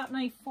 I got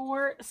my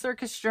 4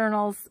 circus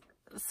journals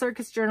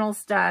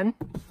done.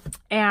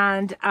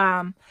 And,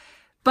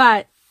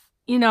 but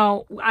you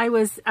know, I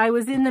was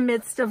in the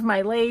midst of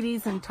my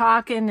ladies and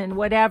talking and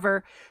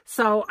whatever.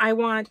 So I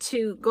want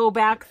to go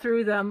back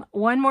through them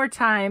one more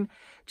time.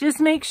 Just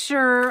make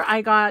sure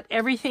I got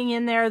everything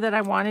in there that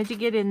I wanted to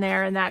get in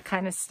there and that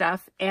kind of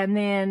stuff. And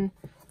then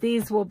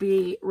these will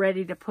be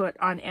ready to put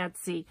on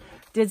Etsy.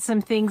 Did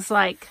some things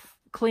like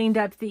cleaned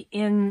up the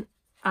inside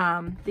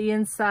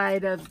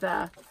of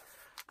the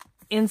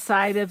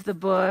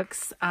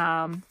books,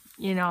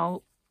 you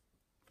know,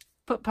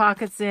 put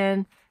pockets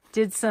in,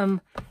 did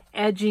some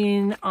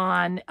edging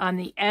on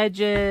the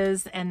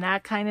edges and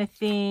that kind of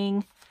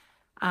thing.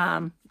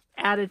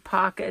 Added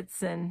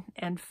pockets and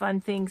fun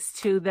things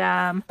to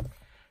them.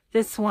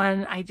 This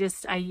one, I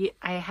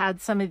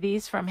had some of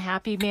these from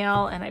Happy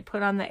Mail and I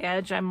put on the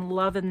edge. I'm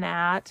loving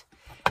that.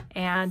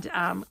 And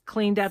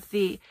cleaned up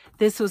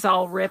this was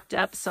all ripped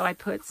up, so I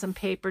put some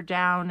paper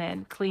down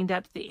and cleaned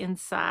up the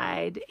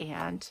inside.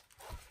 And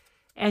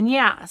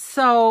yeah,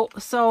 so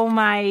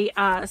my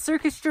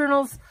circus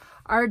journals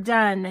are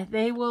done.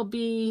 They will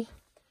be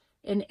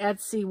in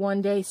Etsy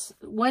one day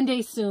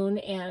soon,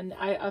 and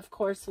I of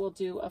course will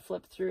do a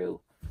flip through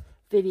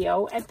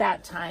video at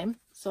that time.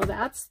 So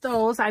that's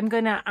those. I'm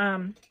gonna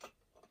I'll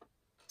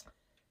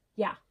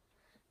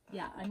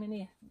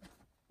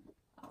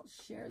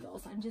share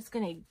those. I'm just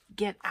gonna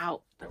get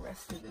out the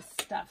rest of this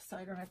stuff so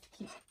I don't have to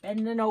keep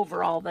bending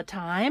over all the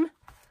time.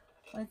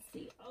 Let's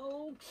see.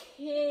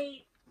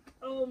 Okay.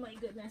 Oh my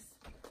goodness.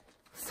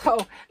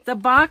 So the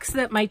box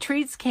that my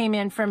treats came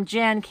in from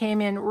Jen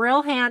came in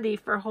real handy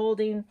for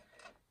holding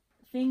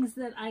things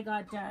that I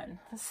got done.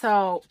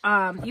 So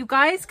you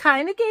guys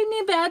kind of gave me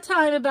a bad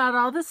time about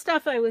all the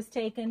stuff I was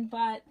taking,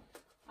 but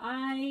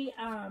I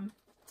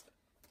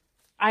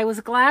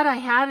was glad I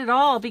had it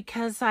all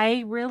because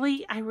I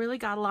really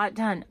got a lot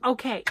done.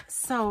 Okay,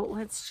 so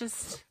let's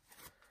just,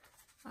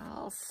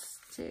 I'll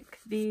stick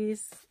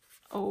these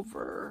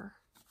over.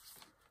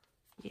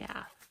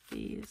 Yeah,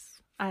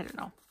 these, I don't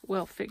know.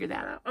 We'll figure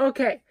that out.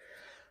 Okay.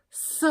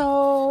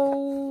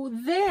 So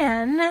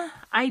then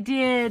I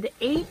did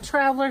 8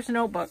 traveler's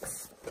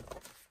notebooks,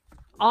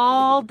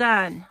 all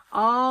done,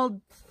 all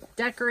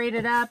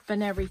decorated up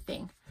and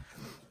everything.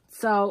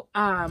 So,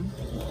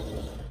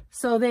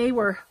 so they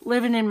were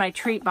living in my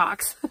treat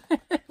box.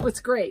 It was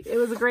great. It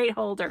was a great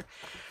holder.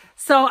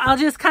 So I'll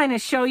just kind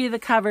of show you the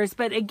covers.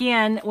 But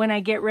again, when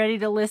I get ready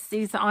to list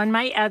these on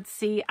my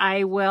Etsy,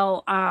 I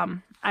will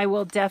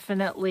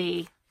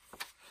definitely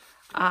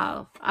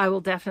I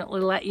will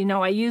definitely let you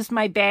know. I used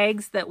my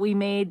bags that we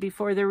made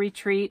before the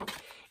retreat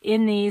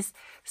in these.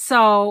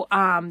 So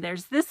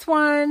there's this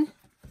one.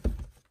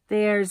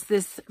 There's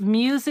this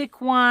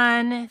music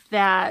one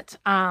that,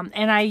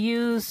 and I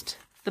used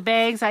the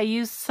bags. I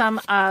used some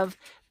of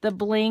the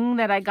bling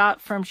that I got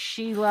from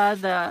Sheila,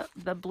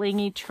 the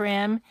blingy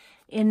trim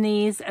in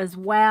these as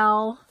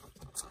well.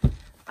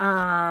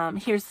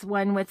 Here's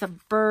one with a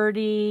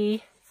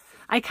birdie.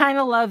 I kind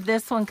of love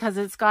this one because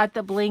it's got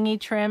the blingy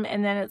trim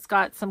and then it's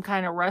got some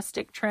kind of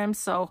rustic trim.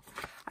 So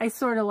I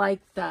sort of like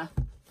the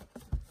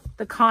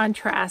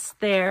contrast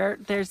there.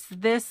 There's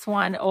this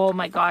one. Oh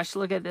my gosh,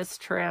 look at this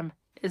trim.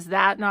 Is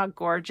that not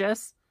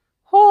gorgeous?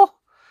 Oh,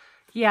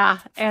 yeah.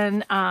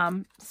 And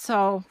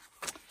so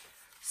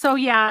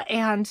yeah,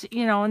 and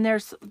you know, and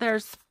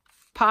there's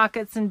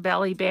pockets and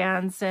belly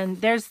bands,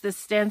 and there's the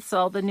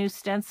stencil, the new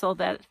stencil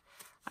that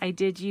I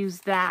did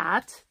use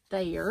that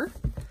there.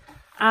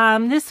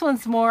 This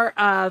one's more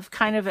of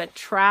kind of a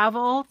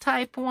travel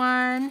type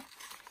one.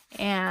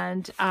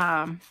 And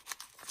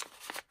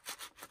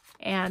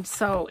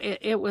so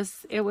it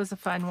was a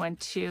fun one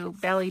too.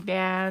 Belly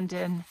band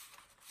and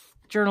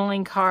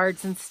journaling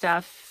cards and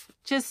stuff.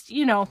 Just,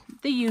 you know,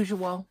 the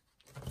usual.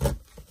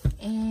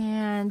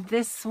 And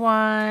this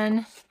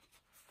one's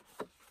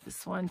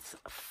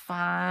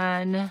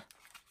fun.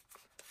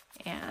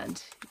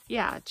 And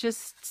yeah,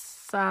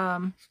 just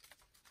some,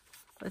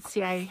 let's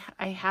see, I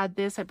had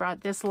this, I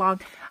brought this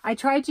along. I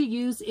tried to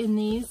use in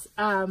these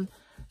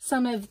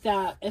some of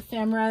the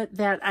ephemera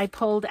that I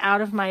pulled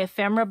out of my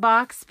ephemera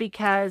box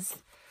because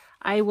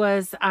I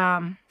was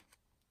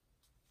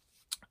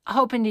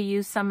hoping to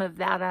use some of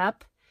that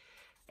up.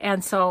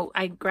 And so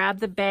I grabbed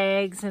the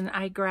bags and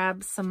I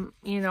grabbed some,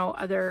 you know,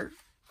 other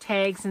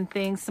tags and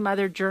things, some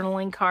other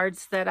journaling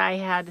cards that I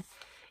had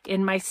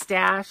in my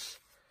stash.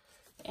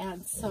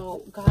 And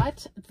so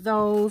got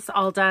those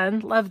all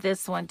done. Love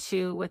this one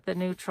too with the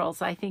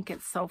neutrals. I think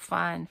it's so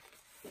fun.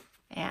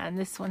 And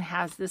this one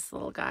has this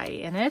little guy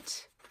in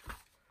it.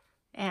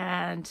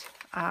 And,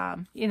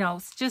 you know,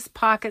 it's just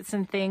pockets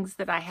and things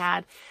that I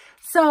had.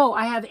 So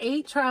I have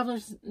 8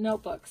 traveler's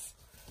notebooks.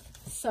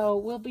 So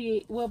we'll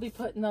be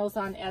putting those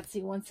on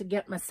Etsy once I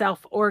get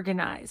myself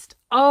organized.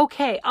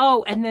 Okay.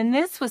 Oh, and then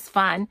this was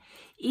fun.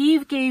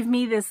 Eve gave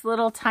me this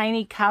little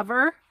tiny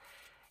cover.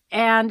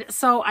 And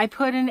so I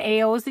put an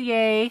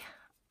AOZA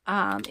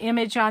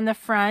image on the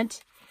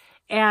front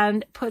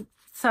and put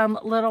some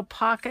little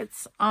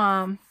pockets,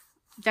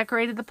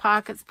 decorated the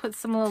pockets, put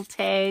some little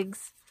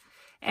tags,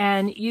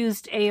 and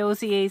used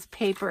AOZA's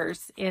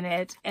papers in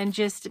it and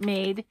just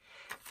made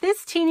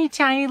this teeny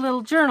tiny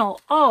little journal.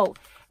 Oh,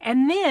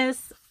 and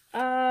this,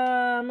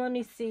 let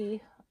me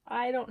see.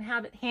 I don't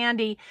have it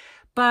handy,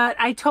 but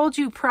I told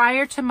you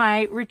prior to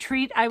my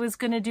retreat, I was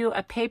going to do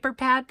a paper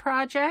pad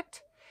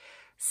project.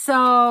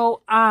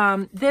 So,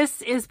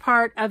 this is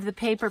part of the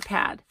paper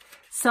pad.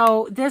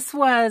 So this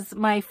was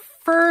my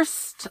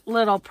first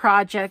little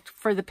project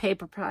for the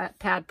paper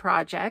pad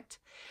project.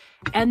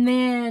 And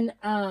then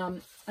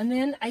I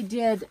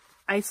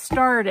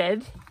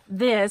started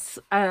this,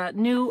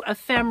 new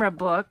ephemera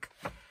book,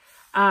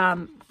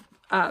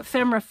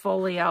 ephemera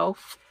folio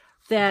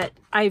that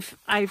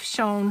I've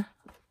shown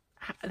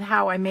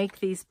how I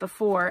make these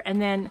before.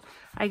 And then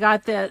I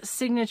got the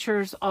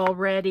signatures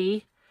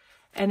already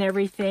and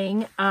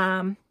everything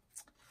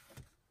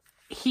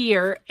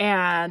here,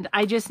 and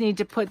I just need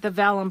to put the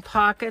vellum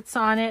pockets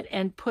on it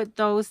and put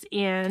those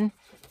in,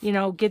 you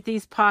know, get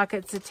these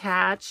pockets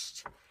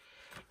attached.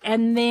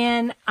 And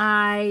then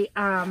I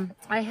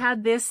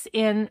had this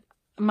in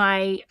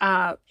my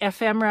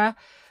ephemera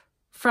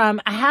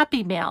from a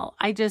Happy Mail.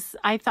 I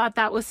thought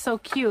that was so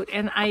cute,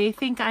 and I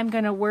think I'm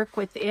going to work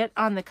with it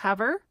on the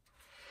cover.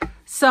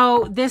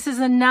 So this is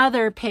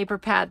another paper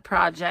pad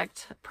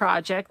project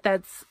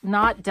that's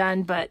not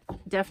done, but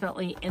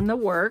definitely in the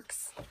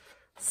works.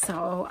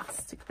 So I'll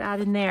stick that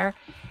in there.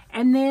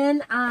 And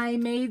then I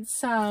made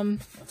some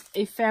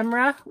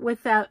ephemera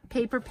with that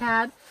paper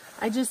pad.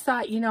 I just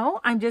thought, you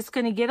know, I'm just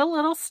going to get a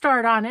little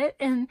start on it.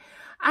 And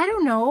I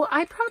don't know,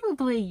 I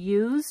probably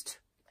used,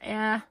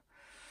 I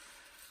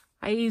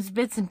used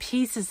bits and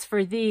pieces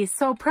for these.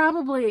 So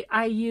probably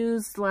I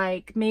used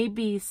like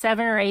maybe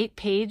 7 or 8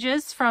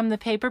 pages from the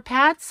paper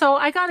pad. So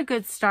I got a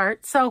good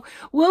start. So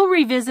we'll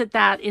revisit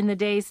that in the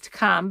days to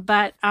come.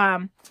 But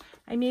I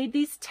made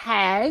these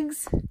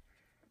tags,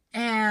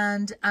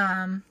 and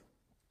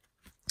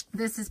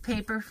this is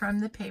paper from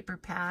the paper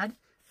pad.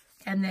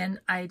 And then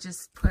I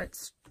just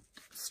put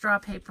straw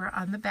paper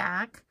on the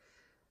back.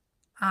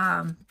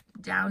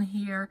 Down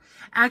here.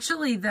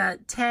 Actually, the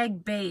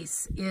tag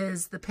base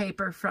is the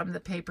paper from the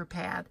paper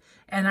pad,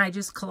 and I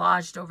just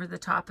collaged over the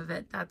top of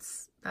it.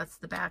 That's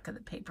the back of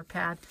the paper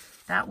pad.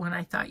 That one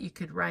I thought you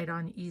could write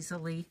on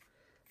easily.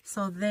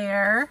 So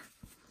there.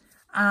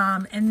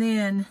 And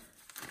then,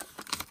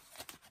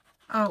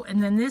 oh,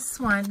 and then this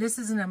one, this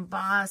is an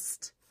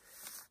embossed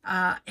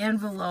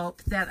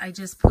envelope that I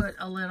just put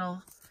a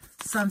little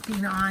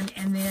something on,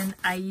 and then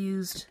I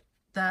used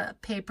the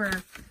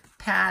paper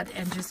pad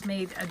and just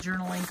made a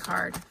journaling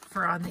card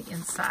photographer on the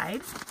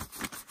inside.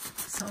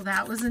 So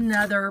that was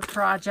another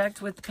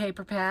project with the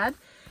paper pad.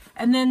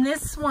 And then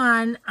this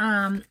one,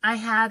 I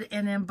had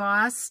an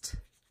embossed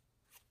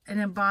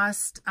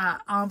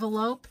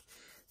envelope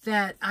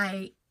that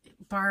I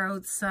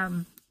borrowed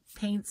some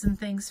paints and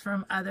things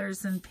from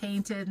others and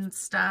painted and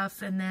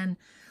stuff, and then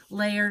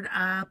layered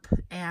up.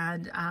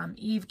 And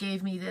Eve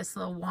gave me this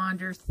little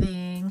wander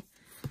thing.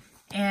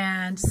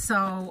 And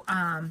so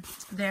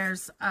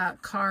there's a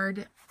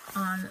card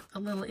on a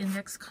little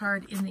index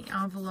card in the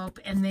envelope,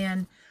 and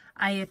then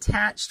I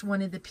attached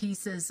one of the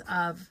pieces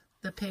of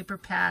the paper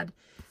pad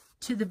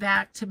to the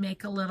back to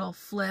make a little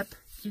flip.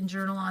 You can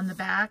journal on the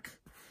back.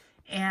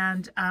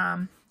 And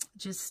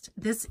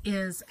this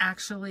is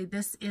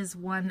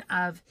one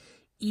of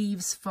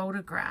Eve's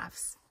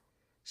photographs.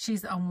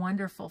 She's a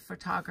wonderful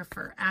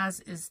photographer,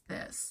 as is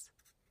this.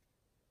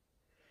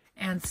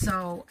 And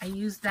so I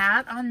used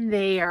that on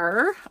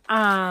there.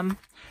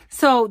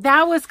 So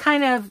that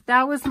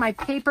was my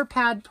paper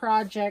pad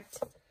project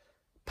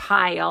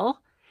pile.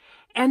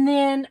 And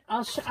then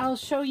I'll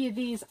show you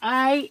these.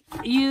 I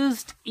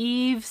used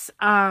Eve's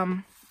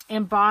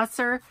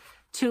embosser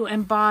to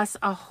emboss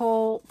a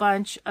whole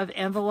bunch of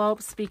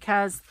envelopes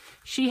because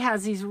she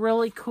has these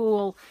really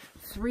cool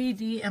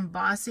 3D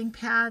embossing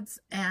pads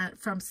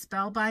from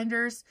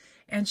Spellbinders,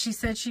 and she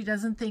said she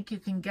doesn't think you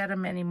can get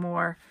them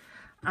anymore.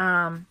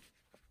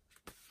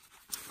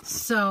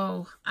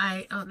 So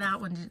that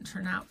one didn't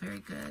turn out very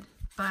good,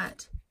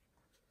 but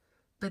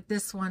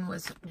this one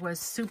was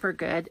super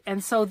good.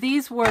 And so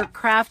these were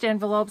craft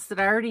envelopes that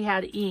I already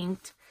had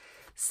inked.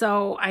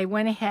 So I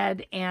went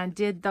ahead and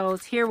did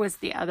those. Here was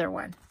the other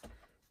one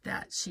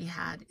that she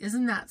had.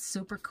 Isn't that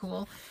super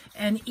cool?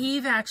 And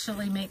Eve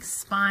actually makes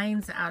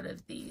spines out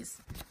of these,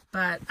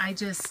 but I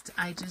just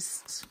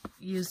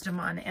used them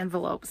on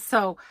envelopes.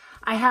 So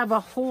I have a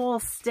whole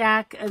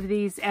stack of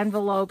these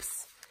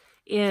envelopes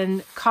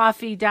in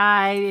coffee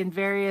dye in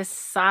various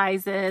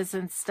sizes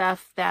and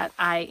stuff that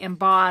I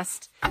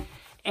embossed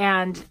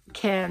and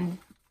can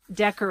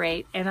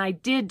decorate. And I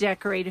did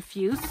decorate a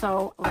few,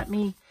 so let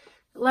me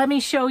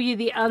show you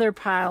the other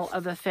pile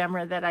of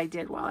ephemera that I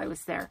did while I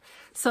was there.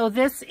 So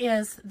this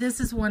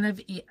is one of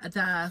the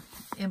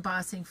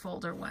embossing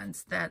folder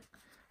ones that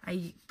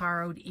I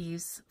borrowed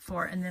Eve's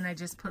for, and then I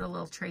just put a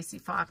little Tracy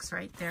Fox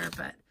right there.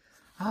 But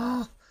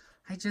oh,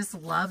 I just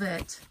love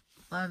it,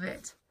 love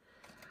it.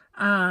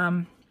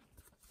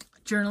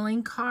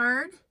 Journaling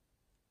card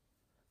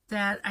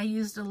that I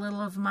used a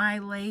little of my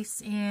lace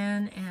in,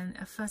 and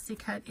a fussy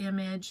cut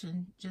image,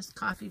 and just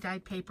coffee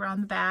dyed paper on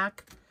the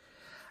back.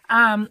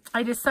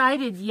 I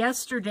decided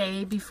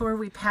yesterday, before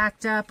we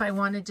packed up, I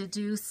wanted to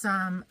do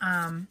some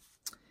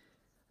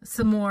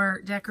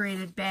more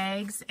decorated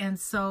bags. And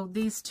so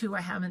these two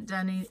I haven't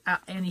done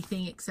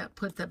anything except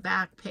put the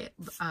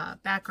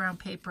background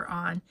paper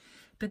on.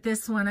 But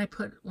this one, I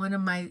put one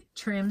of my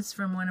trims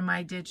from one of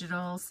my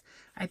digitals.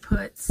 I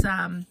put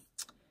some,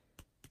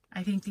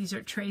 I think these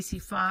are Tracy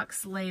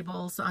Fox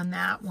labels on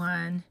that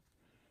one.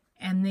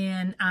 And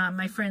then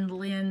my friend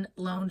Lynn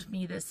loaned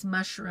me this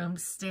mushroom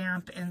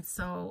stamp, and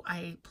so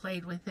I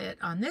played with it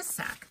on this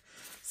sack.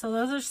 So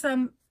those are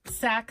some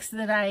sacks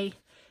that I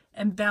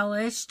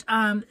embellished.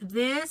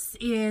 This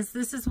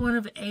is one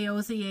of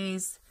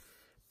Aozia's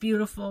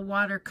beautiful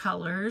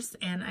watercolors,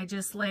 and I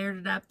just layered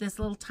it up. This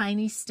little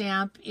tiny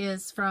stamp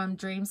is from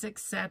Dreams,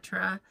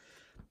 Etc.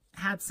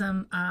 Had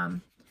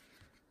some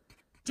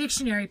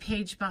dictionary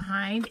page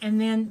behind. And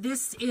then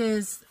this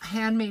is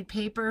handmade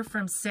paper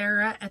from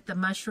Sarah at the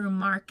Mushroom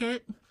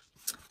Market.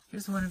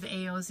 Here's one of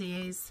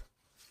Aozia's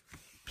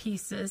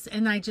pieces,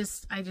 and I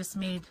just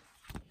made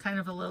kind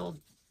of a little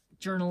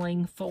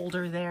journaling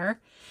folder there.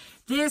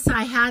 This,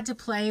 I had to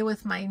play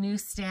with my new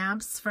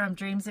stamps from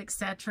Dreams,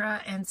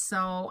 Etc. And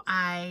so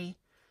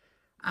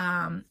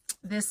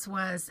this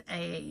was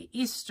a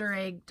Easter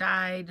egg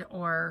dyed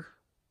or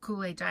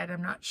Kool-Aid dyed,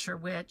 I'm not sure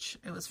which.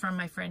 It was from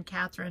my friend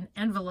Catherine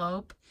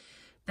envelope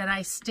that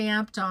I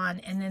stamped on,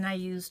 and then I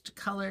used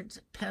colored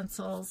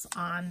pencils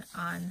on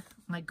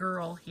my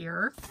girl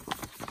here,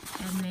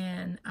 and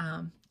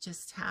then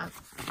just have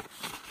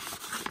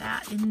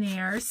that in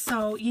there.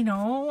 So, you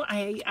know,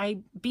 I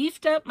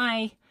beefed up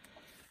my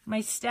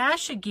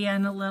stash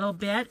again a little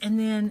bit. And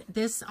then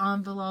this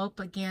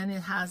envelope, again,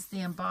 it has the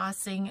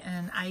embossing,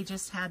 and I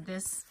just had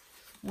this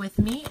with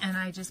me, and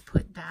I just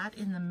put that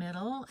in the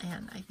middle,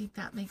 and I think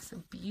that makes a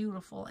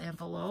beautiful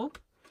envelope.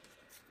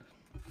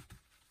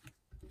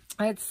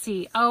 Let's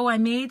see. Oh, I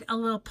made a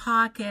little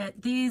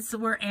pocket. These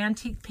were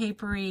antique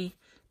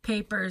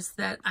papers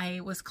that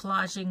I was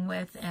collaging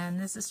with, and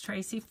this is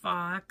Tracy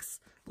Fox.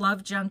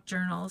 Love Junk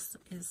Journals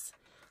is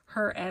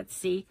her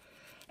Etsy.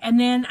 And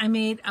then I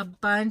made a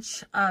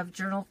bunch of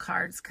journal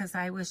cards because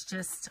I was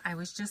just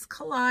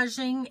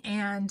collaging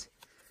and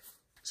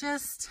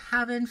just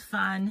having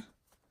fun.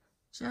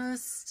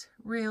 Just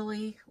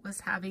really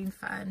was having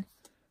fun.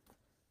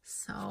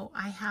 So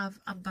I have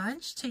a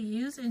bunch to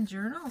use in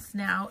journals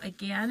now.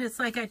 Again, it's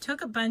like I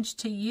took a bunch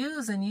to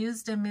use and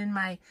used them in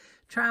my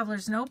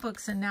traveler's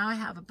notebooks, and now I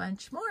have a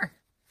bunch more.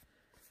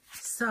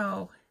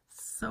 So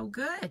so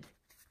good.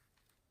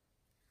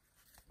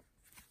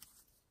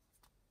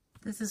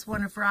 This is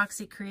one of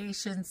Roxy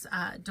Creations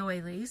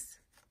doilies.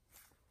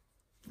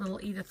 Little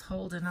Edith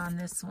Holden on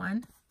this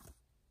one.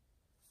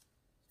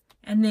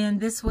 And then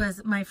this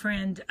was my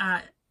friend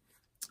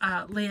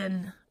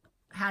Lynn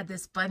had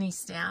this bunny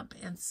stamp,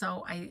 and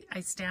so I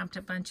stamped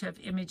a bunch of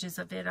images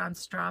of it on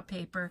straw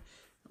paper,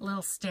 a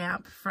little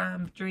stamp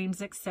from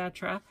Dreams,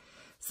 etc.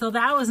 So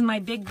that was my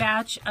big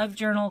batch of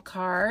journal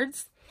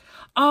cards.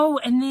 Oh,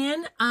 and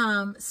then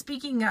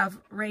speaking of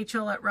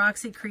Rachel at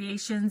Roxy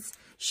Creations,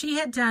 she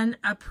had done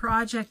a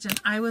project, and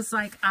I was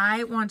like,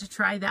 I want to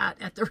try that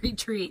at the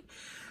retreat.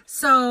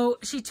 So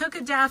she took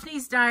a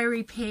Daphne's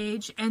Diary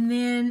page, and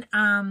then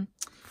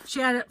she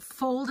had it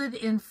folded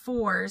in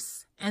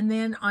fours, and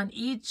then on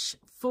each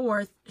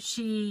fourth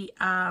she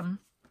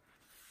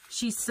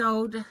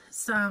sewed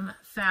some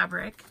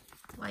fabric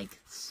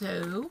like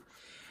so,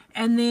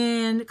 and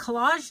then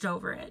collaged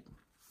over it,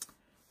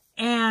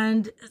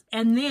 and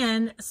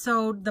then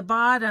sewed the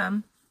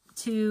bottom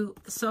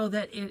so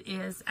that it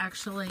is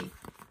actually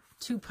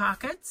two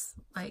pockets,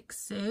 like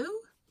so,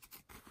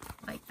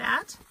 like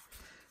that.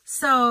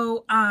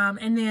 So,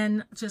 and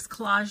then just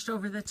collaged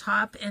over the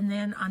top, and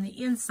then on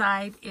the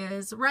inside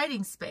is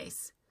writing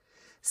space.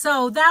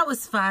 So that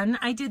was fun.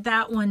 I did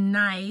that one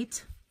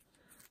night,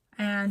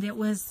 and it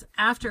was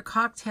after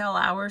cocktail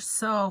hours,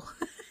 so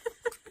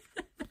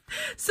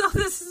so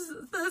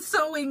the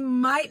sewing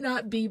might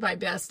not be my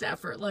best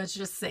effort, let's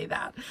just say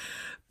that.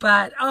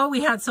 But, oh,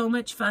 we had so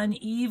much fun.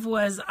 Eve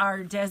was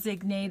our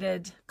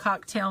designated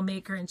cocktail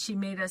maker, and she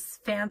made us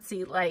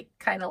fancy, like,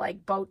 kind of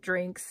like boat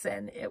drinks,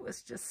 and it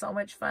was just so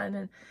much fun.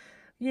 And,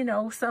 you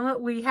know,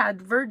 we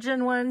had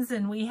virgin ones,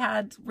 and we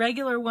had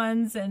regular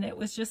ones, and it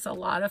was just a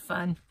lot of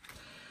fun.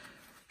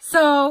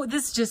 So,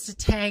 this is just a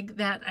tag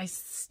that I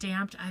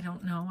stamped. I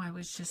don't know. I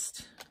was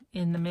just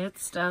in the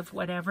midst of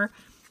whatever.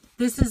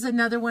 This is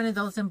another one of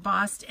those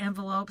embossed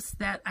envelopes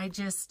that I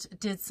just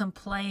did some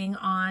playing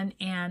on,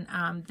 and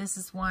this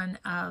is one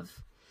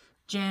of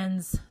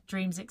Jen's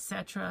Dreams,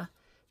 etc.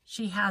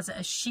 She has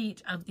a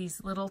sheet of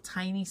these little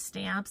tiny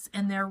stamps,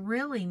 and they're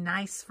really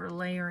nice for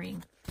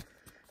layering.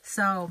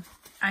 So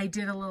I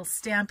did a little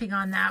stamping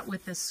on that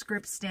with the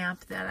script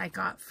stamp that I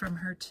got from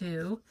her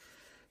too.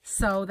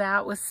 So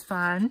that was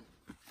fun.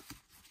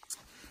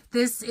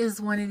 This is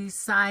one of these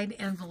side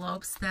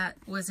envelopes that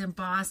was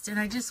embossed, and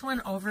I just went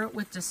over it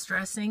with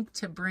Distress ink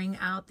to bring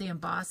out the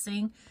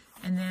embossing,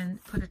 and then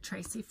put a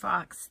Tracy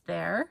Fox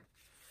there.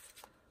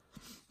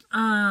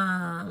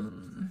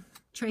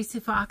 Tracy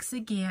Fox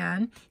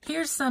again.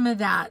 Here's some of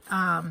that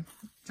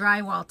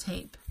drywall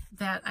tape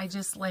that I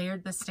just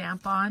layered the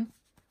stamp on.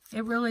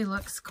 It really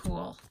looks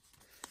cool.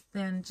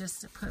 Then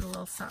just put a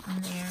little something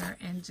there,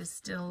 and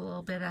just did a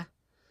little bit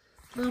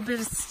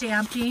of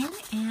stamping,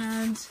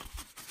 and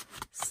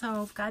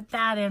so I've got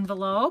that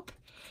envelope.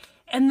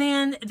 And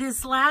then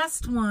this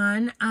last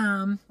one,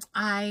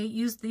 I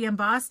used the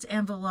embossed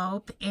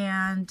envelope,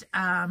 and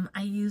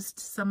I used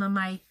some of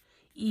my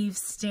Eve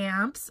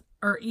stamps,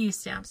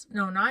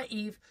 no, not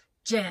Eve,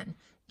 Jen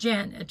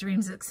at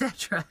Dreams,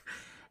 etc.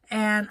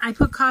 And I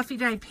put coffee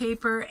dyed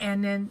paper,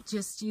 and then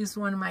just used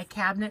one of my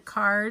cabinet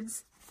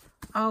cards.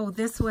 Oh,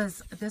 this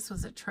was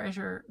a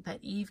treasure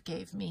that Eve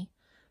gave me.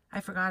 I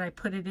forgot I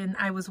put it in.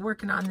 I was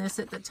working on this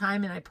at the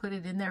time, and I put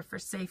it in there for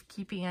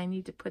safekeeping. I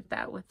need to put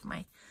that with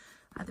my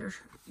other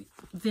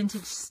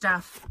vintage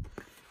stuff.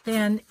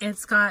 Then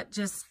it's got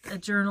just a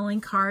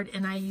journaling card,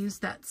 and I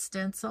used that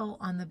stencil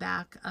on the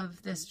back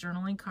of this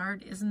journaling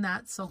card. Isn't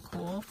that so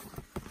cool?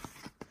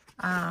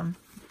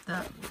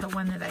 The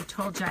one that I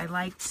told you I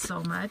liked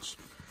so much.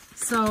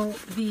 So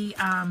the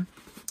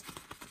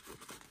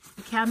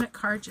cabinet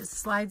card just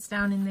slides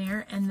down in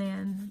there, and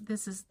then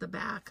this is the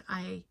back.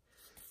 I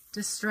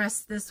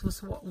distressed this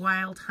with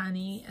Wild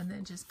Honey, and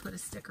then just put a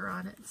sticker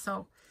on it.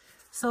 So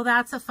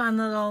that's a fun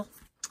little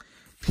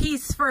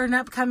piece for an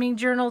upcoming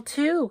journal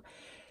too.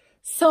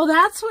 So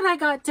that's what I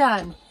got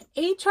done.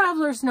 8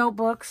 traveler's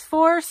notebooks,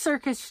 4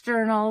 circus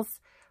journals,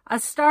 a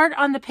start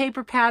on the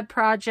paper pad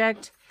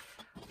project,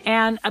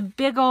 and a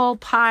big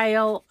old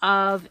pile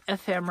of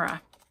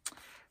ephemera.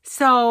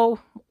 So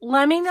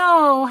let me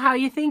know how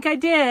you think I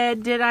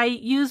did. Did I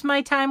use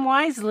my time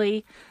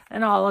wisely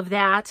and all of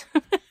that?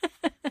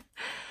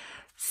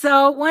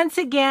 So once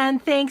again,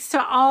 thanks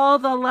to all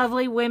the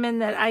lovely women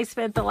that I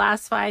spent the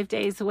last 5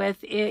 days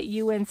with.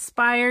 You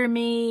inspire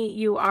me.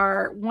 You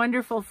are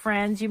wonderful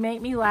friends. You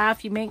make me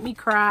laugh. You make me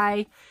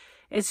cry.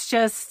 It's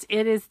just,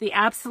 it is the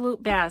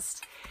absolute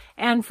best.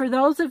 And for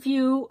those of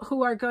you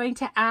who are going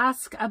to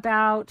ask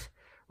about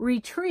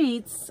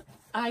retreats,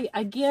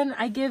 I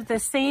give the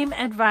same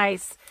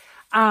advice.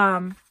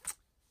 Try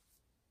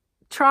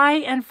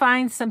and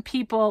find some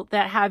people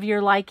that have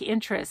your like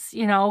interests,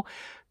 you know.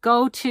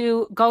 Go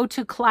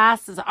to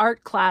classes,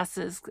 art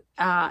classes,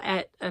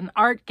 at an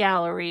art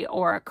gallery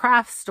or a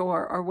craft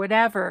store or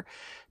whatever,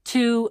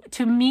 to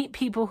meet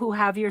people who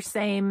have your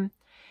same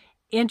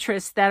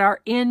interests that are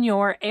in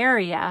your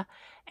area,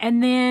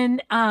 And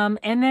then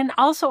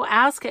also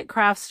ask at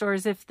craft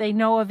stores if they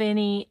know of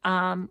any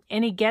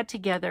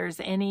get-togethers,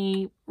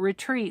 any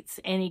retreats,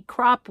 any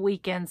crop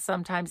weekends,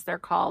 sometimes they're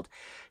called,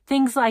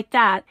 things like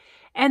that.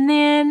 And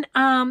then,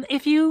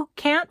 if you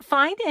can't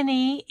find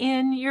any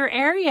in your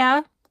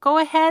area, go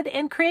ahead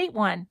and create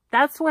one.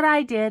 That's what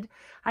I did.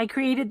 I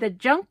created the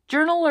Junk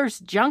Journalers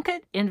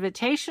Junket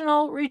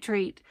Invitational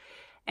Retreat.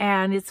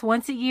 And it's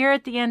once a year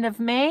at the end of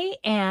May.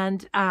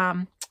 And,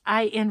 I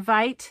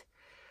invite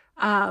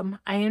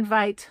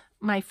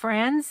my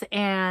friends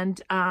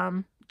and,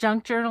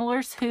 junk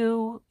journalers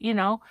who, you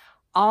know,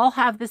 all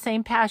have the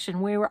same passion.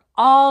 We were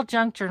all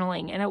junk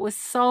journaling, and it was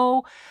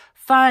so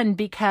fun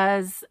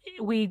because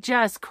we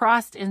just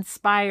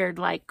cross-inspired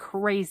like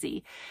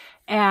crazy.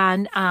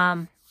 And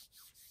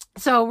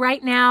so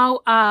right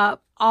now,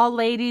 all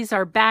ladies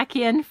are back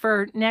in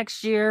for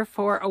next year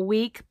for a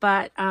week,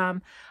 but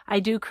I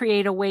do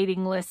create a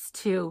waiting list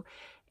too.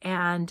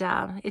 And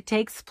it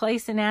takes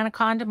place in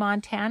Anaconda,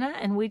 Montana,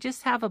 and we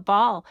just have a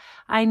ball.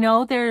 I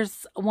know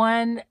there's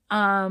one,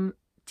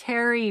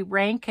 Terry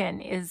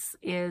Rankin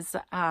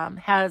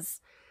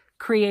has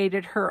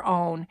created her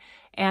own,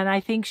 and I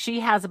think she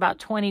has about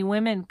 20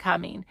 women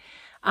coming.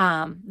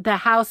 The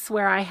house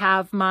where I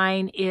have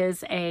mine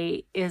is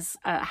a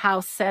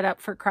house set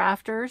up for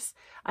crafters.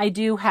 I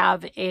do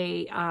have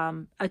a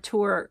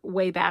tour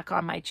way back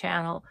on my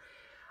channel.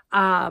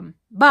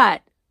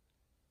 But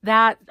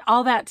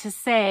all that to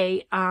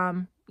say,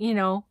 you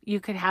know, you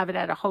could have it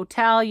at a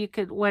hotel, you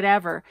could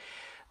whatever.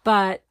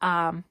 But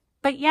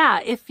yeah,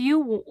 if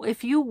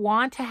you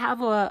want to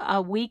have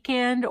a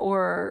weekend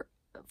or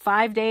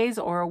 5 days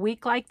or a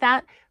week like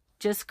that,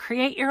 just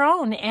create your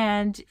own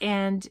and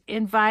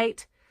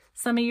invite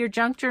some of your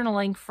junk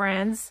journaling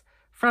friends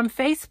from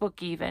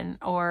Facebook even,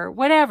 or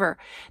whatever.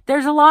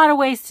 There's a lot of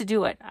ways to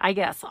do it, I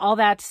guess. All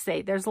that to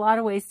say, there's a lot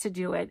of ways to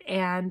do it.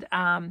 And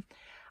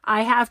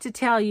I have to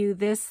tell you,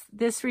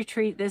 this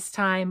retreat this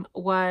time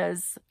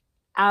was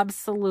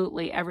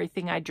absolutely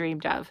everything I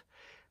dreamed of.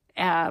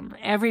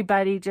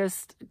 Everybody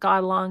just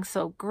got along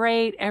so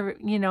great.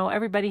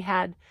 Everybody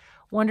had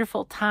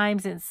wonderful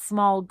times in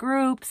small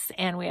groups,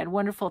 and we had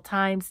wonderful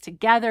times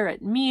together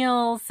at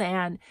meals,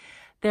 and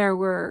there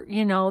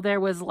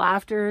was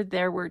laughter,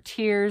 there were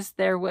tears,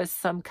 there was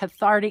some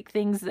cathartic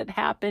things that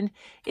happened.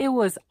 It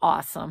was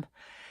awesome.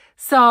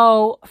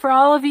 So for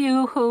all of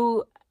you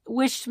who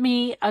wished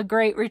me a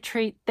great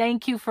retreat,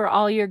 thank you for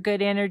all your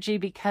good energy,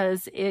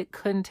 because it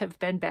couldn't have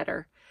been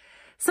better.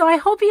 So I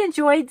hope you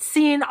enjoyed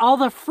seeing all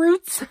the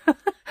fruits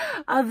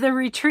of the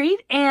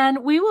retreat, and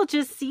we will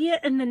just see you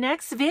in the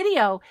next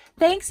video.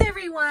 Thanks,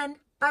 everyone.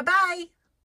 Bye-bye.